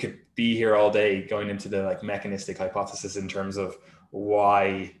we could be here all day going into the like mechanistic hypothesis in terms of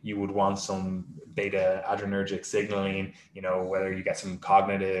why you would want some beta adrenergic signaling, whether you get some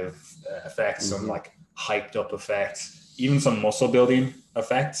cognitive effects, some like hyped up effects, even some muscle building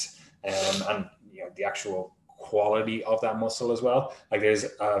effects, and the actual quality of that muscle as well. Like there's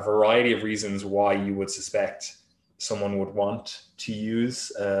a variety of reasons why you would suspect someone would want to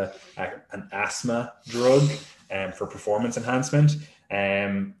use an asthma drug for performance enhancement.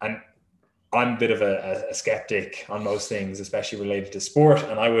 And I'm a bit of a skeptic on most things, especially related to sport.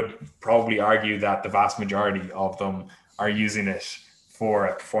 And I would probably argue that the vast majority of them are using it for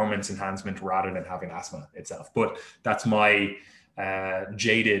a performance enhancement rather than having asthma itself. But that's my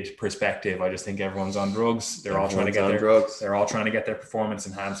jaded perspective. I just think everyone's on drugs. They're all trying to get their performance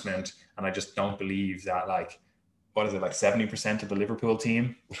enhancement. And I just don't believe that like 70% of the Liverpool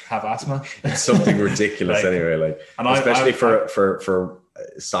team have asthma? It's something ridiculous anyway. Especially for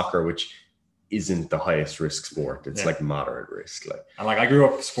soccer, which isn't the highest risk sport. It's like moderate risk. And I grew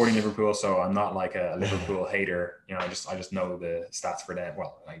up supporting Liverpool, so I'm not like a Liverpool hater. I just know the stats for them.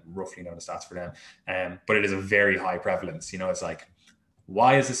 Well, I roughly know the stats for them. But it is a very high prevalence. It's like,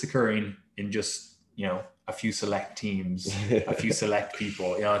 why is this occurring in just a few select teams, a few select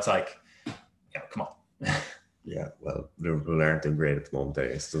people? It's like, come on. Yeah, well, Liverpool aren't doing great at the moment.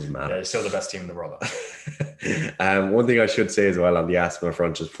 It doesn't matter. Yeah, they're still the best team in the world. One thing I should say as well on the asthma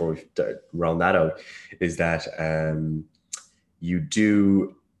front, just before we round that out, is that you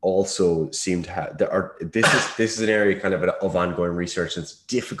do also seem to have this is an area kind of ongoing research. And it's a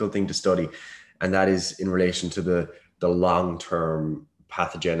difficult thing to study, and that is in relation to the long-term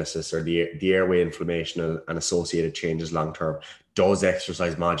pathogenesis or the airway inflammation and associated changes long term. Does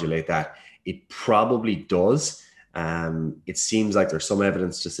exercise modulate that? It probably does. It seems like there's some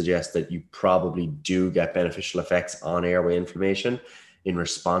evidence to suggest that you probably do get beneficial effects on airway inflammation in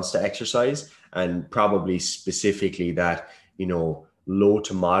response to exercise, and probably specifically that, low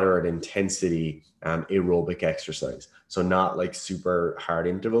to moderate intensity aerobic exercise. So not like super hard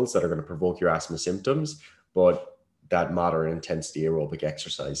intervals that are going to provoke your asthma symptoms, but that moderate intensity aerobic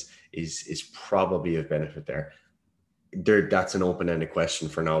exercise is probably of benefit there. That's an open-ended question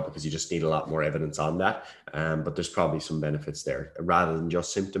for now because you just need a lot more evidence on that. But there's probably some benefits there rather than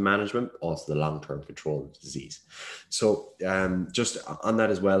just symptom management, also the long-term control of the disease. So just on that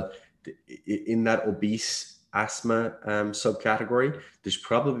as well, in that obese asthma subcategory, there's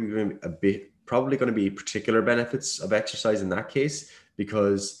probably going to be particular benefits of exercise in that case,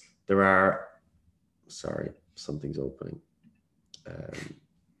 because there are, something's opening.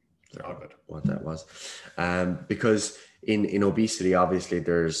 What that was, because in obesity, obviously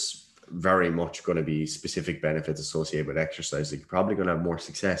there's very much going to be specific benefits associated with exercise. You're probably going to have more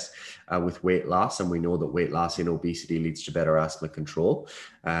success with weight loss, and we know that weight loss in obesity leads to better asthma control.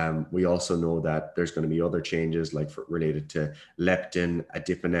 We also know that there's going to be other changes related to leptin,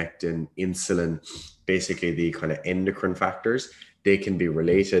 adiponectin, insulin, basically the kind of endocrine factors. They can be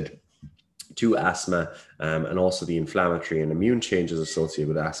related to asthma, and also the inflammatory and immune changes associated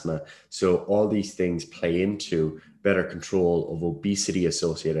with asthma. So all these things play into better control of obesity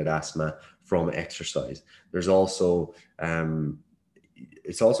associated asthma from exercise. There's also,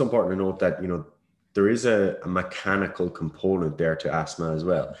 it's also important to note that, there is a mechanical component there to asthma as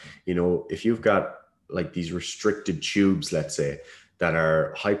well. If you've got like these restricted tubes, let's say, that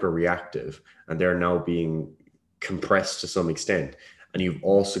are hyperreactive and they're now being compressed to some extent, and you've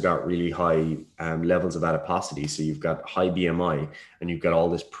also got really high levels of adiposity. So you've got high BMI and you've got all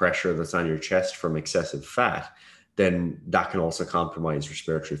this pressure that's on your chest from excessive fat, then that can also compromise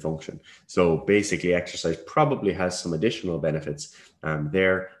respiratory function. So basically exercise probably has some additional benefits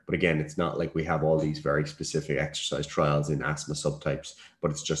there. But again, it's not like we have all these very specific exercise trials in asthma subtypes,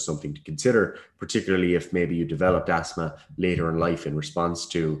 but it's just something to consider, particularly if maybe you developed asthma later in life in response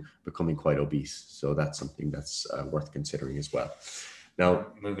to becoming quite obese. So that's something that's worth considering as well. Now,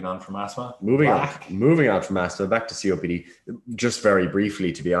 moving on from asthma, back to COPD, just very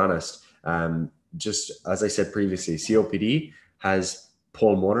briefly, to be honest, just as I said previously, COPD has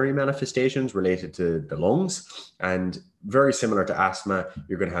pulmonary manifestations related to the lungs, and very similar to asthma,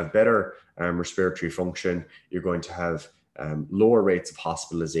 you're going to have better respiratory function. You're going to have lower rates of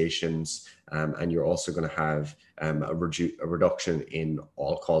hospitalizations, and you're also going to have a reduction in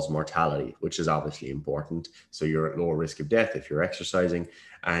all-cause mortality, which is obviously important. So you're at lower risk of death if you're exercising,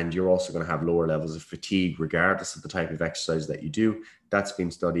 and you're also going to have lower levels of fatigue regardless of the type of exercise that you do. That's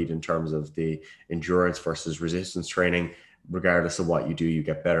been studied in terms of the endurance versus resistance training. Regardless of what you do, you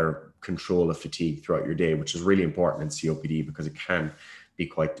get better control of fatigue throughout your day, which is really important in COPD because it can be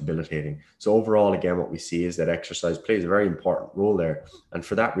quite debilitating. So overall, again, what we see is that exercise plays a very important role there. And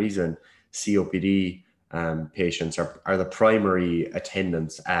for that reason, COPD patients are the primary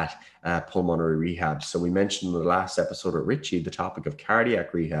attendants at pulmonary rehab. So we mentioned in the last episode with Richie the topic of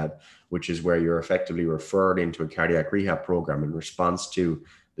cardiac rehab, which is where you're effectively referred into a cardiac rehab program in response to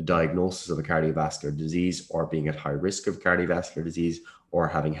the diagnosis of a cardiovascular disease or being at high risk of cardiovascular disease or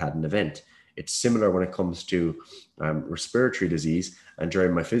having had an event. It's similar when it comes to respiratory disease. And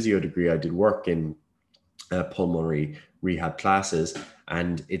during my physio degree, I did work in pulmonary rehab classes,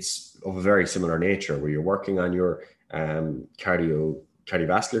 and it's of a very similar nature where you're working on your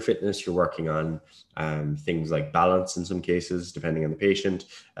cardiovascular fitness, you're working on things like balance in some cases, depending on the patient,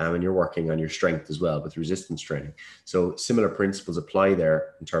 and you're working on your strength as well with resistance training. So similar principles apply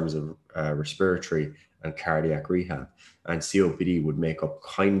there in terms of respiratory and cardiac rehab, and COPD would make up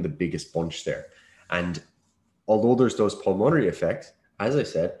kind of the biggest bunch there. And although there's those pulmonary effects, as I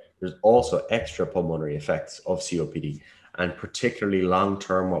said, there's also extra pulmonary effects of COPD. And particularly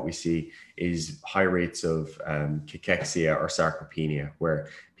long-term, what we see is high rates of cachexia or sarcopenia, where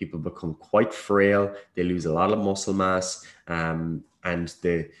people become quite frail, they lose a lot of muscle mass, and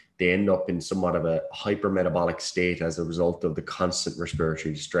they end up in somewhat of a hypermetabolic state as a result of the constant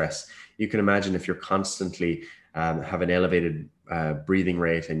respiratory distress. You can imagine if you're constantly have an elevated breathing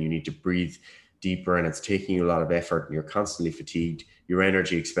rate and you need to breathe deeper and it's taking you a lot of effort and you're constantly fatigued, your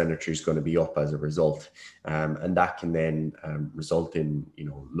energy expenditure is going to be up as a result. And that can then result in,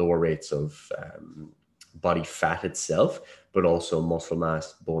 lower rates of body fat itself, but also muscle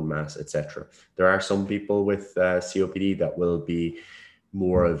mass, bone mass, etc. There are some people with COPD that will be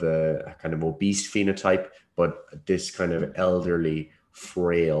more of a kind of obese phenotype, but this kind of elderly,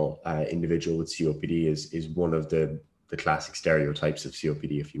 frail individual with COPD is one of the classic stereotypes of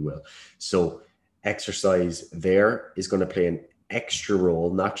COPD, if you will. So exercise there is going to play an extra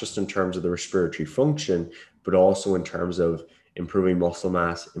role, not just in terms of the respiratory function, but also in terms of improving muscle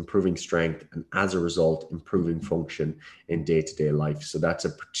mass, improving strength, and as a result, improving function in day-to-day life. So that's a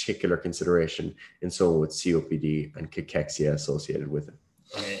particular consideration in someone with COPD and cachexia associated with it.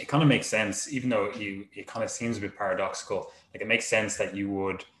 It kind of makes sense, even though it kind of seems a bit paradoxical. Like, it makes sense that you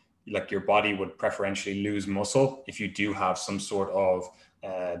would, like, your body would preferentially lose muscle if you do have some sort of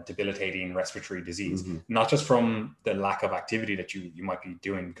debilitating respiratory disease, not just from the lack of activity that you might be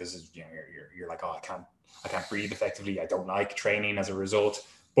doing, because you're like, oh, I can't breathe effectively, I don't like training as a result.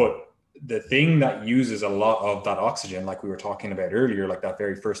 But the thing that uses a lot of that oxygen, like we were talking about earlier, like that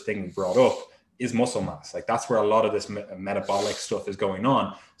very first thing we brought up, is muscle mass. Like, that's where a lot of this metabolic stuff is going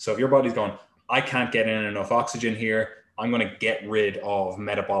on. So if your body's going, I can't get in enough oxygen here, I'm going to get rid of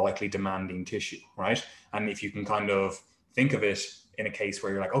metabolically demanding tissue, right? And if you can kind of think of it in a case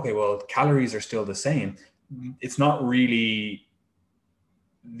where you're like, okay, well, calories are still the same, it's not really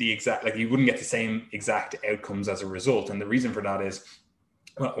the exact, like, you wouldn't get the same exact outcomes as a result. And the reason for that is,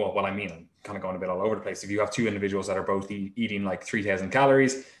 well, what I mean, I'm kind of going a bit all over the place. If you have two individuals that are both eating like 3,000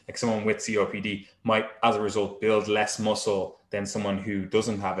 calories, like someone with COPD might, as a result, build less muscle than someone who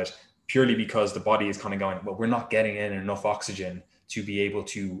doesn't have it, purely because the body is kind of going, well, we're not getting in enough oxygen to be able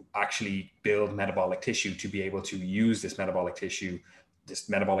to actually build metabolic tissue, to be able to use this metabolic tissue, this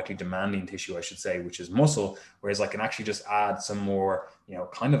metabolically demanding tissue, I should say, which is muscle. Whereas I can actually just add some more,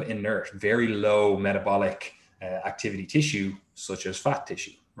 kind of inert, very low metabolic activity tissue, such as fat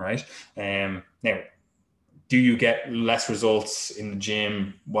tissue, right? Now, do you get less results in the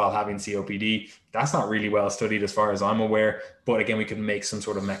gym while having COPD? That's not really well studied as far as I'm aware. But again, we can make some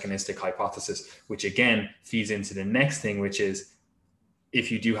sort of mechanistic hypothesis, which again feeds into the next thing, which is, if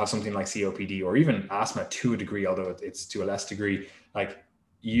you do have something like COPD or even asthma to a degree, although it's to a less degree, like,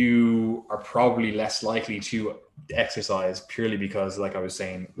 you are probably less likely to exercise purely because, like I was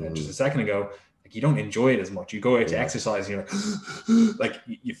saying just a second ago, like, you don't enjoy it as much. You go out to exercise and you're like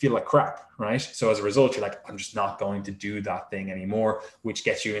you feel like crap, right? So as a result, you're like, I'm just not going to do that thing anymore, which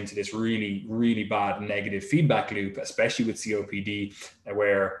gets you into this really, really bad negative feedback loop, especially with COPD,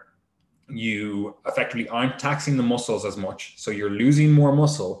 where you effectively aren't taxing the muscles as much. So you're losing more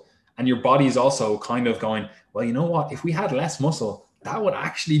muscle, and your body is also kind of going, well, you know what? If we had less muscle, that would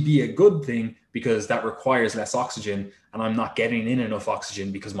actually be a good thing, because that requires less oxygen, and I'm not getting in enough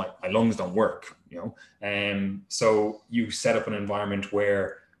oxygen because my lungs don't work, so you set up an environment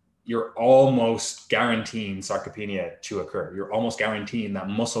where you're almost guaranteeing sarcopenia to occur. You're almost guaranteeing that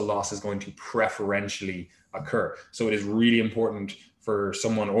muscle loss is going to preferentially occur. So it is really important for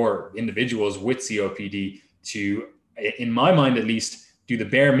someone or individuals with COPD to, in my mind at least, do the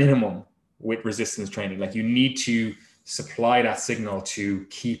bare minimum with resistance training. Like, you need to supply that signal to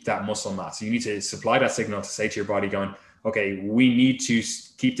keep that muscle mass. You need to supply that signal to say to your body going, okay, we need to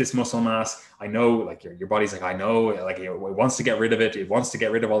keep this muscle mass. I know, like your body's like, I know, like it wants to get rid of it. It wants to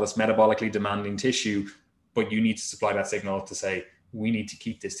get rid of all this metabolically demanding tissue, but you need to supply that signal to say, we need to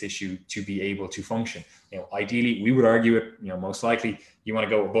keep this tissue to be able to function. Ideally, we would argue it, most likely you want to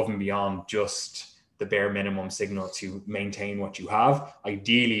go above and beyond just the bare minimum signal to maintain what you have.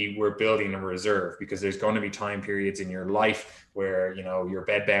 Ideally, we're building a reserve, because there's going to be time periods in your life where, you're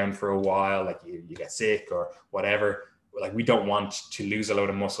bedbound for a while, like you get sick or whatever. Like, we don't want to lose a load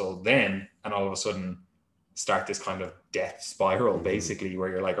of muscle then, and all of a sudden start this kind of death spiral, basically, where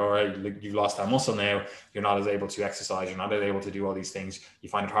you're like, all right, you've lost that muscle now. You're not as able to exercise. You're not able to do all these things. You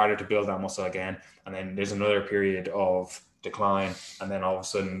find it harder to build that muscle again. And then there's another period of decline. And then all of a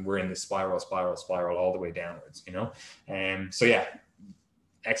sudden we're in this spiral all the way downwards, So yeah,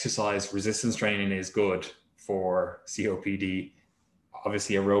 exercise resistance training is good for COPD.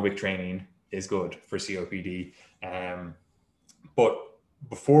 Obviously aerobic training is good for COPD. But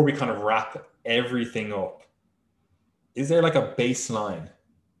before we kind of wrap everything up, is there like a baseline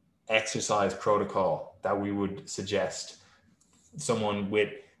exercise protocol that we would suggest someone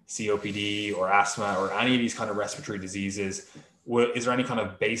with COPD or asthma or any of these kind of respiratory diseases? Is there any kind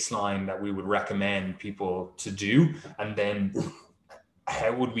of baseline that we would recommend people to do? And then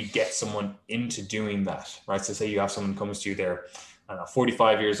how would we get someone into doing that, right? So say you have someone comes to you, they're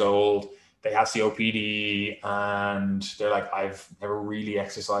 45 years old, they have COPD, and they're like, I've never really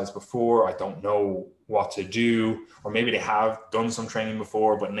exercised before. I don't know what to do. Or maybe they have done some training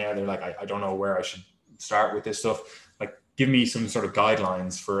before, but now they're like, I don't know where I should start with this stuff. Like, give me some sort of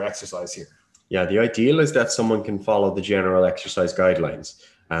guidelines for exercise here. Yeah, the ideal is that someone can follow the general exercise guidelines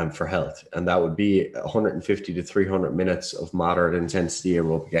for health. And that would be 150 to 300 minutes of moderate intensity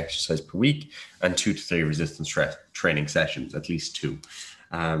aerobic exercise per week, and 2 to 3 resistance training sessions, at least 2.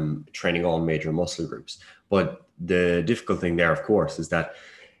 Training all major muscle groups. But the difficult thing there, of course, is that,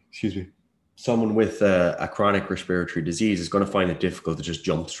 someone with a chronic respiratory disease is going to find it difficult to just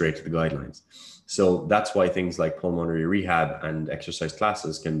jump straight to the guidelines. So that's why things like pulmonary rehab and exercise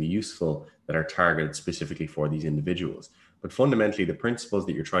classes can be useful, that are targeted specifically for these individuals. But fundamentally, the principles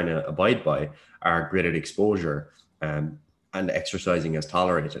that you're trying to abide by are graded exposure and exercising as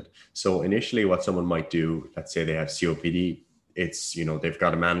tolerated. So initially what someone might do, let's say they have COPD, it's, they've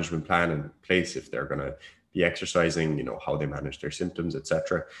got a management plan in place if they're going to be exercising, how they manage their symptoms,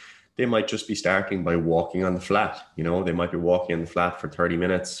 etc. They might just be starting by walking on the flat. They might be walking on the flat for 30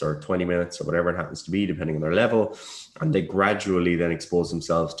 minutes or 20 minutes or whatever it happens to be, depending on their level. And they gradually then expose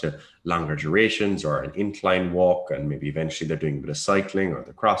themselves to longer durations or an incline walk. And maybe eventually they're doing a bit of cycling or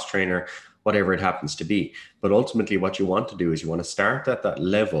the cross trainer, whatever it happens to be. But ultimately what you want to do is you want to start at that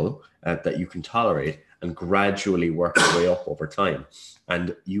level that you can tolerate, and gradually work your way up over time.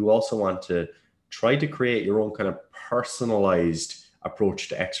 And you also want to try to create your own kind of personalized approach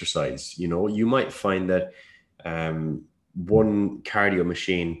to exercise. You might find that one cardio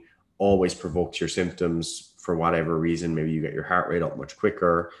machine always provokes your symptoms for whatever reason. Maybe you get your heart rate up much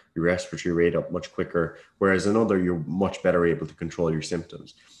quicker, your respiratory rate up much quicker, whereas another, you're much better able to control your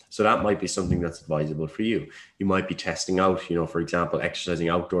symptoms. So that might be something that's advisable for you. You might be testing out, for example, exercising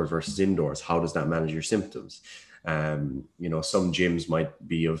outdoors versus indoors. How does that manage your symptoms? Some gyms might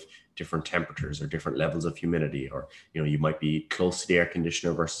be of different temperatures or different levels of humidity, or, you might be close to the air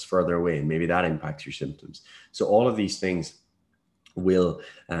conditioner versus further away, and maybe that impacts your symptoms. So all of these things will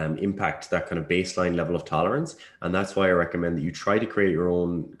impact that kind of baseline level of tolerance. And that's why I recommend that you try to create your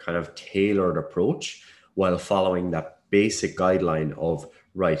own kind of tailored approach while following that basic guideline of,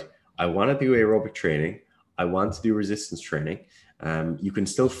 right, I want to do aerobic training, I want to do resistance training. You can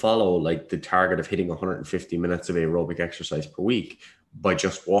still follow like the target of hitting 150 minutes of aerobic exercise per week by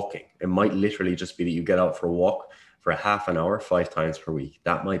just walking. It might literally just be that you get out for a walk for a half an hour, 5 times per week.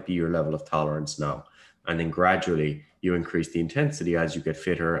 That might be your level of tolerance now. And then gradually you increase the intensity as you get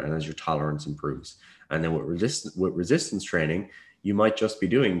fitter and as your tolerance improves. And then with resistance training, you might just be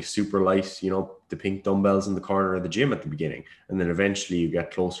doing super light, the pink dumbbells in the corner of the gym at the beginning. And then eventually you get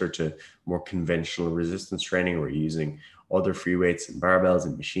closer to more conventional resistance training, where you're using other free weights and barbells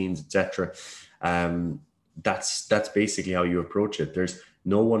and machines, etc. That's basically how you approach it. There's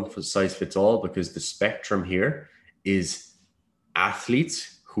no one size fits all, because the spectrum here is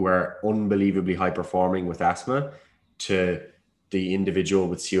athletes who are unbelievably high performing with asthma, to the individual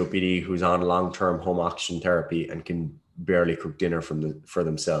with COPD who's on long-term home oxygen therapy and can barely cook dinner for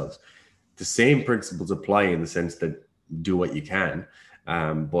themselves. The same principles apply in the sense that do what you can,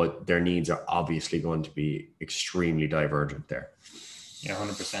 but their needs are obviously going to be extremely divergent there. Yeah,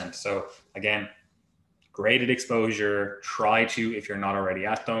 100%. So again, graded exposure. Try to, if you're not already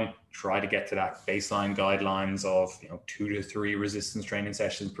at them, try to get to that baseline guidelines of 2 to 3 resistance training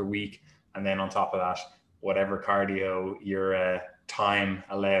sessions per week, and then on top of that, whatever cardio your time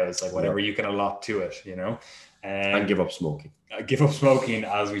allows, like whatever you can allot to it, and give up smoking. Give up smoking,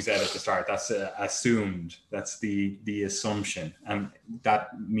 as we said at the start. That's assumed. That's the assumption, and that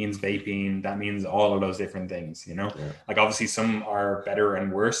means vaping. That means all of those different things. Like obviously some are better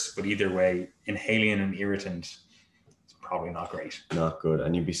and worse, but either way, inhaling an irritant is probably not great. Not good,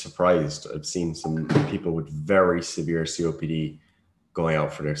 and you'd be surprised. I've seen some people with very severe COPD going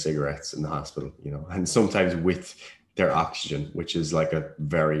out for their cigarettes in the hospital. And sometimes with their oxygen, which is like a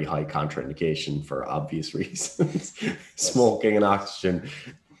very high contraindication for obvious reasons. Smoking and oxygen,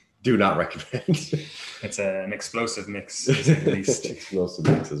 do not recommend. It's an explosive mix, at least. Explosive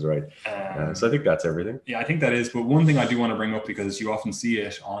mix is right. So I think that's everything. Yeah, I think that is. But one thing I do want to bring up, because you often see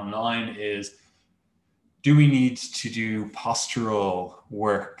it online, is do we need to do postural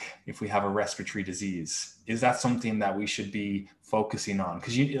work if we have a respiratory disease? Is that something that we should be focusing on?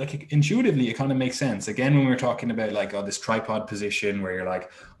 Because intuitively, it kind of makes sense. Again, when we were talking about this tripod position where you're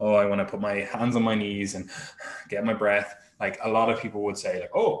like, oh, I want to put my hands on my knees and get my breath. Like a lot of people would say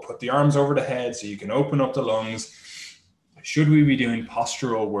put the arms over the head so you can open up the lungs. Should we be doing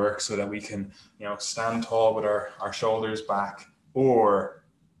postural work so that we can, stand tall with our shoulders back? Or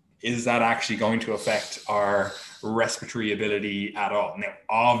is that actually going to affect our respiratory ability at all? Now,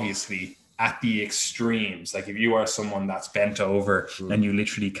 obviously, at the extremes, like if you are someone that's bent over and you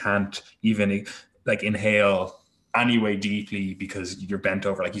literally can't even inhale anyway deeply because you're bent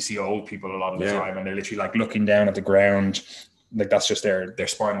over, like you see old people a lot of the time and they're literally looking down at the ground, that's just their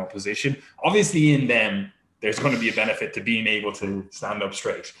spinal position. Obviously in them, there's going to be a benefit to being able to stand up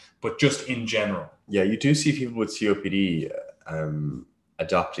straight, but just in general. Yeah, you do see people with COPD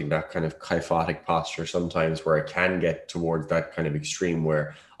adopting that kind of kyphotic posture sometimes, where it can get towards that kind of extreme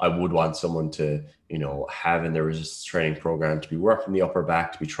where I would want someone to, have in their resistance training program to be working the upper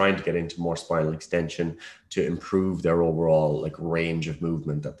back, to be trying to get into more spinal extension, to improve their overall range of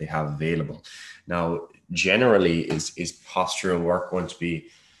movement that they have available. Now, generally, is postural work going to be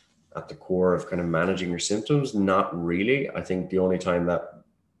at the core of kind of managing your symptoms? Not really. I think the only time that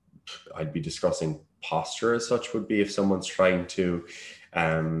I'd be discussing posture as such would be if someone's trying to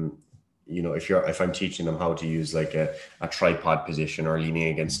if I'm teaching them how to use a tripod position or leaning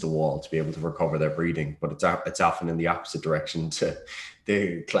against the wall to be able to recover their breathing, but it's often in the opposite direction to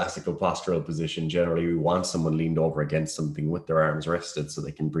the classical postural position. Generally, we want someone leaned over against something with their arms rested so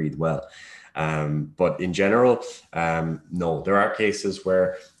they can breathe well. But in general, no, there are cases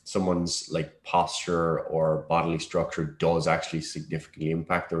where someone's posture or bodily structure does actually significantly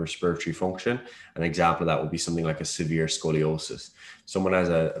impact their respiratory function. An example of that would be something like a severe scoliosis. Someone has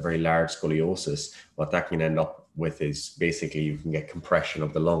a very large scoliosis. What that can end up with is basically you can get compression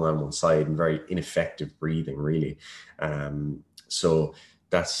of the lung on one side and very ineffective breathing, really. So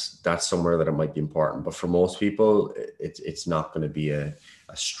that's somewhere that it might be important. But for most people, it's not going to be a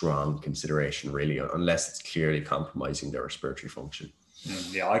strong consideration, really, unless it's clearly compromising their respiratory function.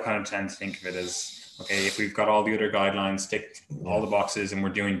 Yeah, I kind of tend to think of it as, okay, if we've got all the other guidelines, tick all the boxes, and we're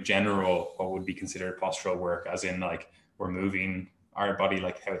doing general, what would be considered postural work, as in we're moving our body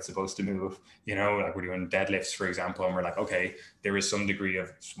how it's supposed to move, we're doing deadlifts, for example, and we're okay, there is some degree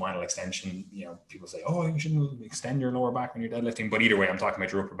of spinal extension. People say, oh, you shouldn't extend your lower back when you're deadlifting, but either way, I'm talking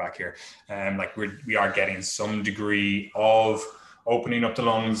about your upper back here. We are getting some degree of opening up the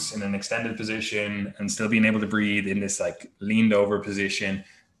lungs in an extended position and still being able to breathe in this leaned over position.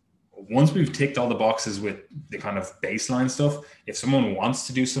 Once we've ticked all the boxes with the kind of baseline stuff, if someone wants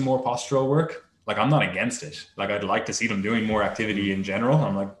to do some more postural work, I'm not against it. I'd like to see them doing more activity in general.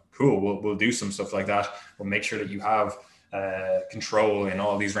 I'm cool, we'll do some stuff like that. We'll make sure that you have control in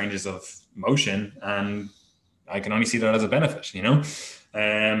all these ranges of motion, and I can only see that as a benefit,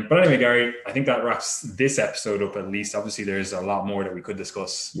 But anyway, Gary, I think that wraps this episode up, at least. Obviously, there's a lot more that we could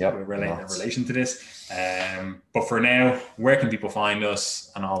discuss in relation to this. But for now, where can people find us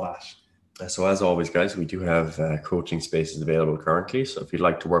and all that? So as always, guys, we do have coaching spaces available currently. So if you'd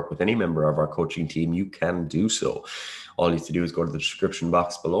like to work with any member of our coaching team, you can do so. All you have to do is go to the description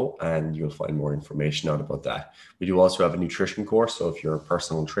box below and you'll find more information out about that. We do also have a nutrition course. So if you're a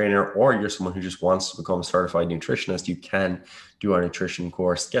personal trainer or you're someone who just wants to become a certified nutritionist, you can do our nutrition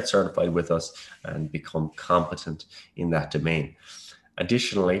course, get certified with us, and become competent in that domain.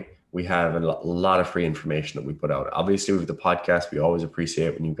 Additionally, we have a lot of free information that we put out. Obviously, with the podcast, we always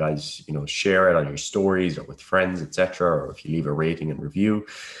appreciate when you guys, share it on your stories or with friends, etc., or if you leave a rating and review.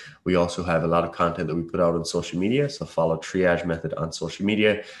 We also have a lot of content that we put out on social media. So follow Triage Method on social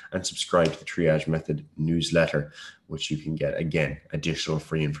media and subscribe to the Triage Method newsletter, which you can get, again, additional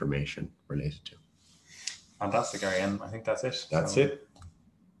free information related to. Fantastic, Ariane. I think that's it. That's it.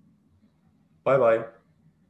 Bye-bye.